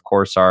 but then of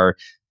course our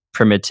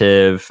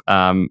primitive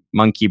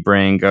monkey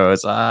brain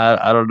goes,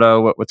 I don't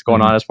know what's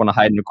going on. I just want to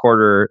hide in a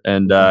corner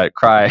and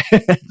cry.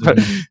 But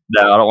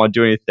no, I don't want to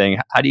do anything.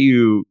 How do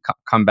you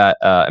combat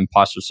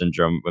imposter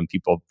syndrome when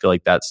people feel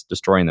like that's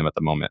destroying them at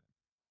the moment?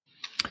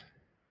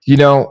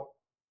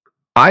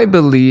 I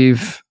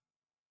believe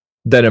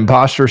that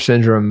imposter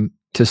syndrome,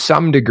 to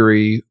some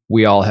degree,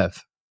 we all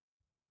have.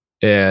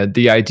 And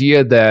the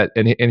idea that,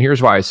 and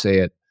here's why I say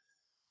it,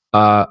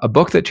 A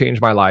book that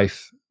changed my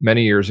life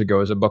many years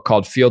ago is a book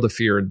called Feel the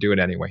Fear and Do It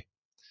Anyway.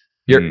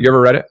 You ever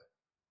read it?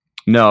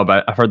 No,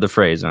 but I've heard the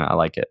phrase and I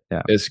like it.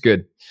 Yeah. It's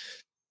good.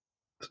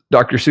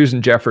 Dr.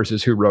 Susan Jeffers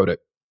is who wrote it.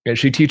 And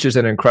she teaches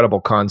an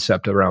incredible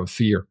concept around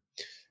fear.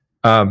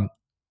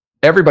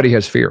 Everybody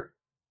has fear.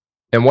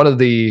 And one of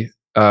the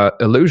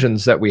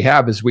illusions that we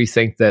have is we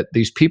think that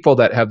these people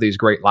that have these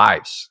great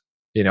lives,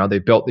 they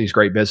built these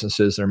great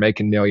businesses, they're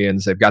making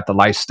millions, they've got the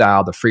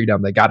lifestyle, the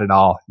freedom, they got it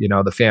all,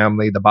 the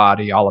family, the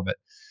body, all of it,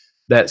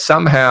 that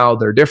somehow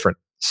they're different.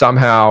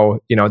 Somehow,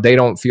 they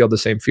don't feel the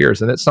same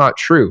fears. And it's not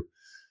true.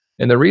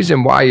 And the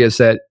reason why is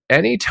that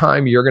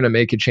anytime you're going to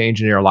make a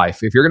change in your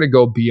life, if you're going to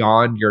go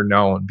beyond your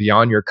known,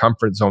 beyond your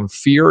comfort zone,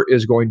 fear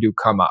is going to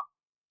come up.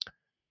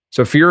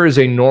 So fear is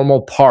a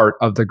normal part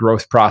of the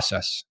growth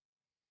process.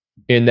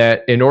 In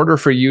that, in order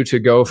for you to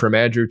go from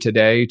Andrew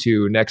today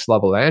to next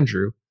level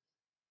Andrew,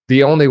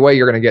 the only way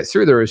you're going to get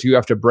through there is you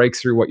have to break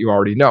through what you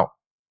already know.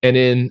 And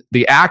in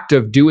the act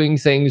of doing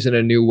things in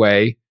a new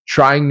way,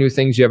 trying new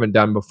things you haven't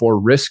done before,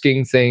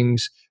 risking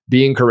things,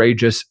 being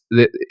courageous,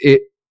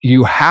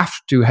 you have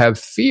to have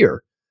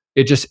fear.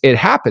 It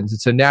happens.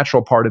 It's a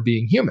natural part of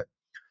being human.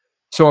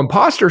 So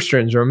imposter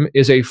syndrome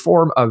is a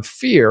form of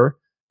fear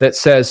that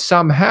says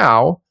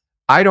somehow,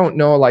 I don't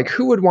know, like,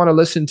 who would want to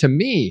listen to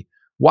me?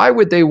 Why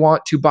would they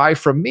want to buy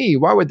from me?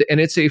 And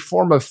it's a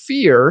form of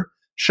fear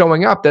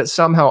showing up that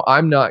somehow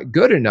I'm not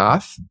good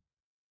enough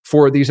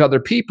for these other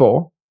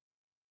people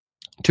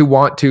to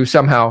want to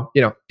somehow,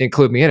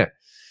 include me in it.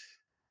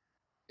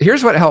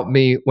 Here's what helped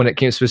me when it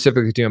came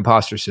specifically to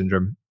imposter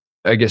syndrome.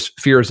 I guess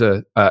fear is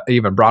a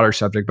even broader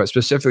subject, but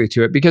specifically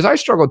to it, because I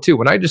struggled too.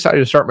 When I decided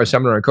to start my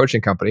seminar and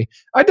coaching company,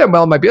 I'd done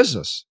well in my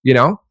business.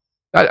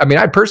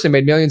 I personally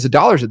made millions of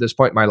dollars at this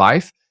point in my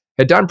life,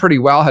 had done pretty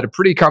well, had a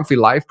pretty comfy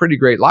life, pretty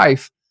great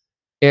life.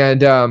 And,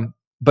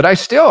 but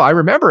I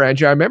remember,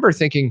 Andrew, I remember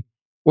thinking,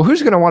 well,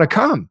 who's going to want to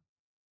come?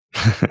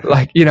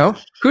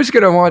 Who's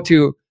going to want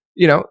to,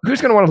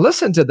 who's going to want to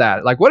listen to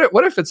that? Like,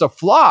 what if it's a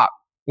flop?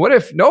 What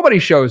if nobody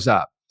shows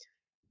up?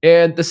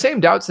 And the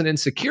same doubts and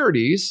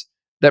insecurities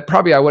that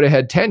probably I would have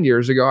had 10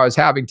 years ago, I was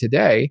having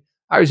today,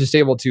 I was just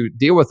able to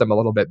deal with them a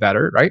little bit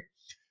better, right?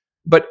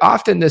 But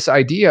often this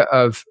idea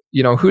of,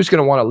 who's going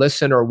to want to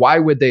listen, or why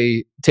would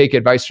they take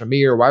advice from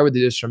me, or why would they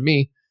do this from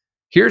me?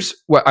 Here's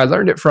what I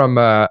learned it from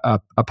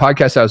a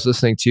podcast I was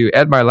listening to.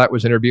 Ed Milet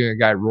was interviewing a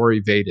guy,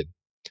 Rory Vaden.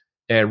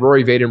 And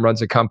Rory Vaden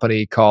runs a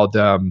company called,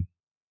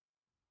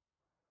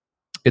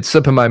 it's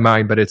slipping my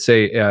mind, but it's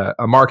a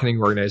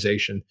marketing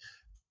organization.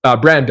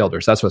 Brand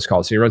Builders, that's what it's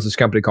called. So he runs this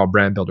company called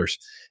Brand Builders.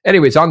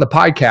 Anyways, on the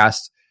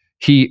podcast,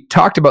 he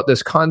talked about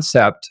this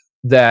concept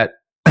that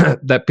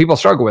that people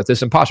struggle with,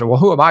 this imposter. Well,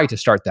 who am I to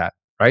start that,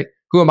 right?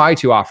 Who am I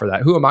to offer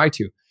that? Who am I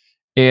to?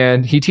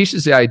 And he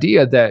teaches the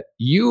idea that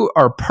you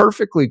are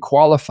perfectly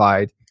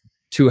qualified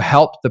to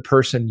help the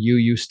person you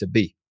used to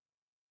be.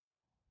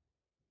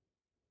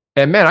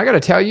 And man, I got to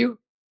tell you,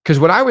 because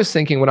when I was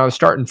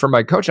starting for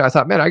my coaching, I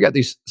thought, man, I got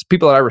these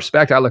people that I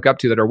respect, I look up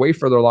to, that are way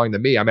further along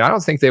than me. I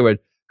don't think they would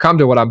come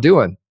to what I'm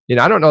doing.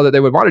 I don't know that they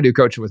would want to do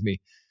coaching with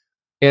me.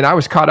 And I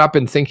was caught up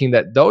in thinking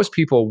that those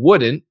people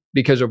wouldn't,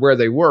 because of where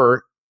they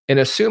were, and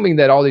assuming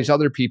that all these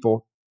other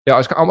people, I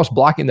was almost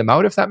blocking them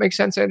out, if that makes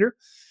sense, Andrew.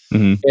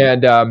 Mm-hmm.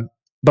 And,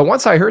 but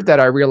once I heard that,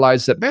 I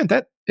realized that, man,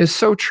 that is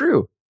so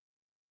true.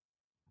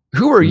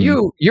 Who are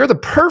you? You're the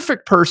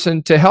perfect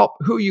person to help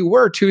who you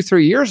were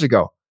 2-3 years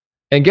ago.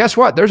 And guess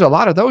what? There's a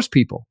lot of those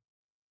people.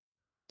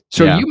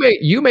 So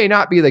you may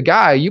not be the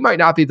guy, you might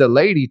not be the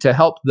lady to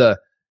help the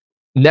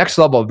next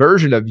level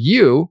version of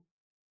you,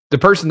 the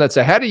person that's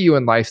ahead of you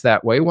in life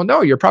that way. Well,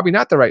 no, you're probably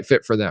not the right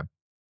fit for them.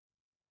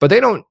 But they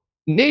don't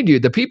need you.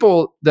 The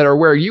people that are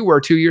where you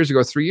were 2 years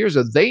ago, 3 years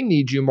ago, they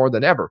need you more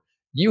than ever.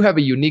 You have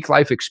a unique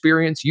life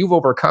experience. You've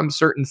overcome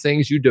certain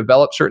things. You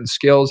develop certain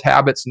skills,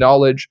 habits,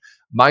 knowledge,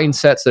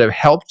 mindsets that have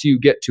helped you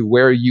get to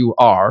where you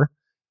are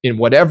in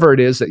whatever it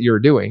is that you're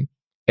doing.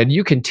 And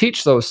you can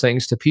teach those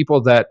things to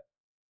people that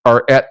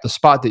are at the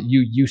spot that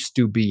you used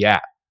to be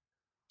at.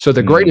 So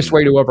the greatest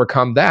way to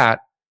overcome that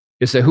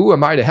is that, who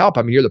am I to help?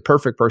 You're the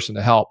perfect person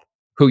to help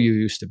who you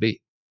used to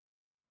be.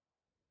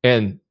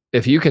 And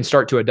if you can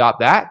start to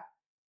adopt that,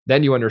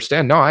 then you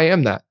understand, no, I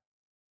am that.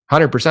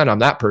 100% I'm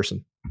that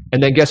person.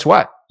 And then guess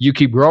what? You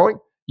keep growing,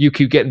 you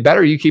keep getting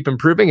better, you keep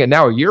improving. And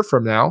now a year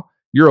from now,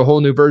 you're a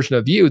whole new version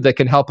of you that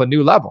can help a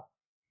new level.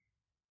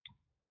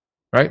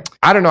 Right?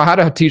 I don't know how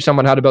to teach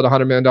someone how to build a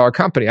 $100 million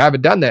company. I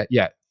haven't done that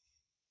yet.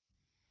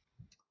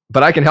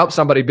 But I can help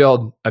somebody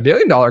build $1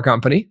 million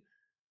company.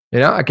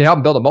 I can help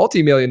them build a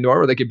multi-million dollar,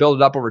 where they can build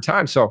it up over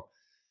time. So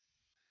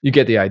you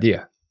get the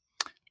idea.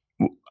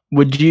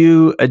 Would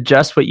you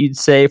adjust what you'd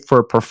say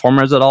for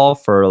performers at all,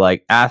 for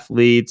like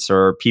athletes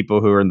or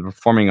people who are in the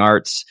performing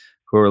arts,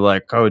 who are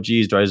like, oh,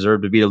 geez, do I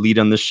deserve to be the lead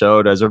on the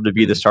show? Do I deserve to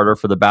be the starter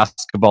for the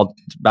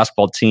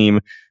basketball team?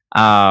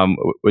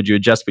 Would you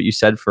adjust what you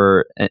said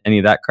for any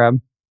of that crap?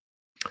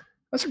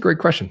 That's a great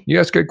question. You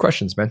ask good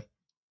questions, man.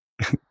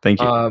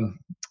 Thank you.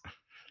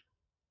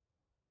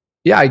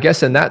 Yeah, I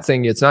guess in that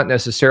thing, it's not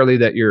necessarily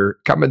that you're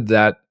coming to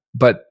that,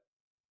 but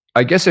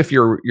I guess if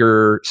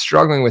you're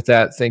struggling with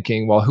that,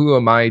 thinking, well, who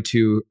am I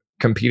to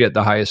compete at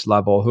the highest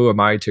level? Who am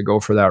I to go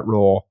for that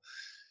role?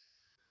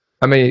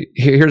 I mean,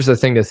 here's the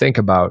thing to think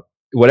about.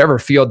 Whatever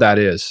field that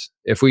is,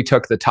 if we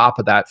took the top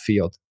of that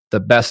field, the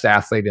best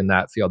athlete in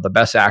that field, the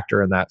best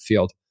actor in that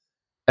field,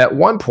 at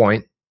one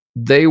point,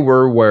 they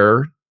were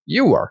where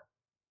you were.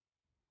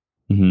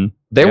 Mm-hmm.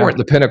 They weren't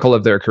the pinnacle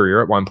of their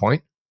career at one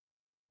point,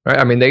 right?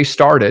 I mean, they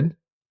started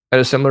at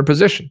a similar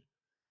position.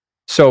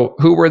 So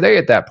who were they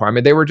at that point? I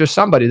mean, they were just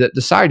somebody that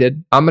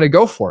decided, I'm going to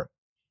go for it.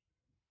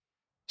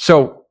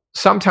 So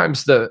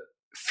sometimes the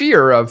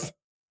fear of,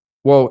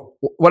 well,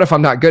 what if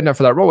I'm not good enough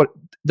for that role?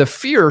 The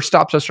fear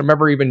stops us from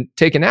ever even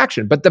taking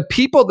action. But the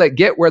people that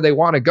get where they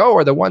want to go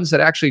are the ones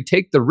that actually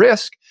take the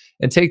risk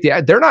and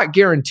they're not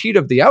guaranteed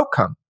of the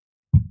outcome.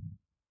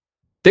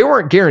 They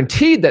weren't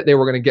guaranteed that they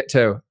were going to get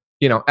to,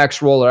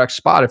 X role or X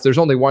spot. If there's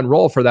only one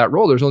role for that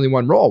role, there's only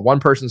one role. One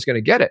person's going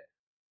to get it.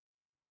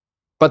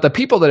 But the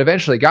people that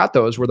eventually got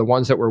those were the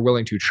ones that were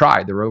willing to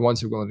try. They were the ones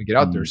who were willing to get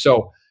out there.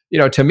 So,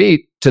 to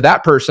me, to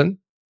that person,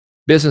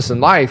 business and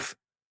life,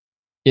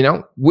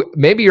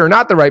 maybe you're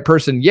not the right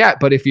person yet,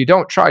 but if you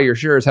don't try, you're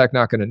sure as heck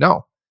not going to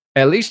know.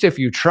 At least if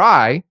you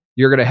try,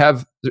 you're going to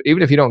have,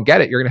 even if you don't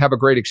get it, you're going to have a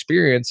great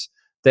experience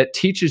that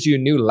teaches you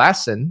new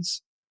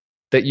lessons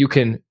that you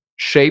can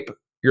shape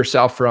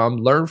yourself from,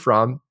 learn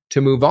from, to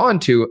move on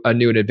to a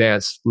new and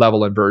advanced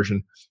level and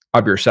version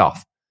of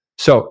yourself.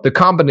 So the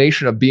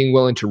combination of being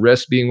willing to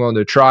risk, being willing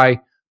to try,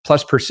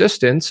 plus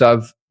persistence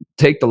of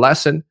take the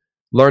lesson,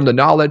 learn the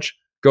knowledge,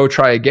 go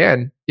try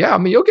again. Yeah, I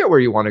mean, you'll get where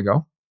you want to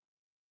go.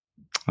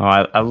 Oh,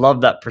 I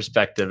love that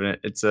perspective. And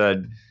it's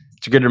a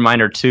good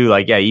reminder too.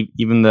 Like,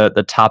 even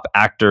the top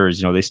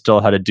actors, they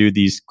still had to do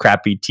these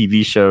crappy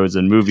TV shows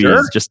and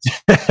movies just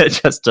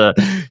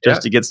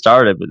to get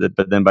started.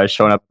 But then by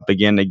showing up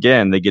again and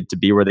again, they get to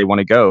be where they want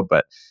to go.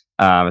 But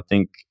I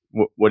think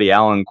Woody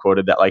Allen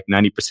quoted that like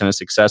 90% of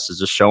success is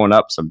just showing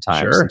up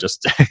sometimes and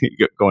just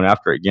going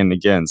after it again and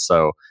again.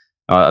 So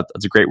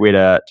that's a great way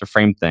to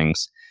frame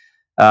things.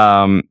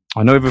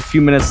 I know we have a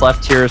few minutes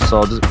left here,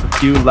 so just a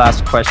few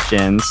last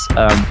questions.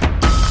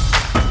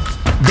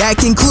 That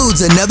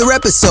concludes another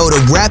episode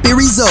of Rapid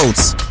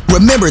Results.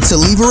 Remember to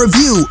leave a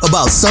review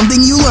about something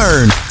you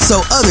learned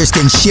so others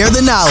can share the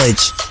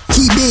knowledge.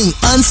 Keep being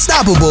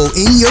unstoppable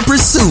in your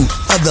pursuit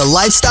of the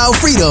lifestyle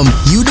freedom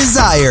you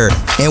desire,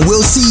 and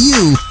we'll see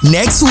you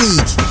next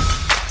week.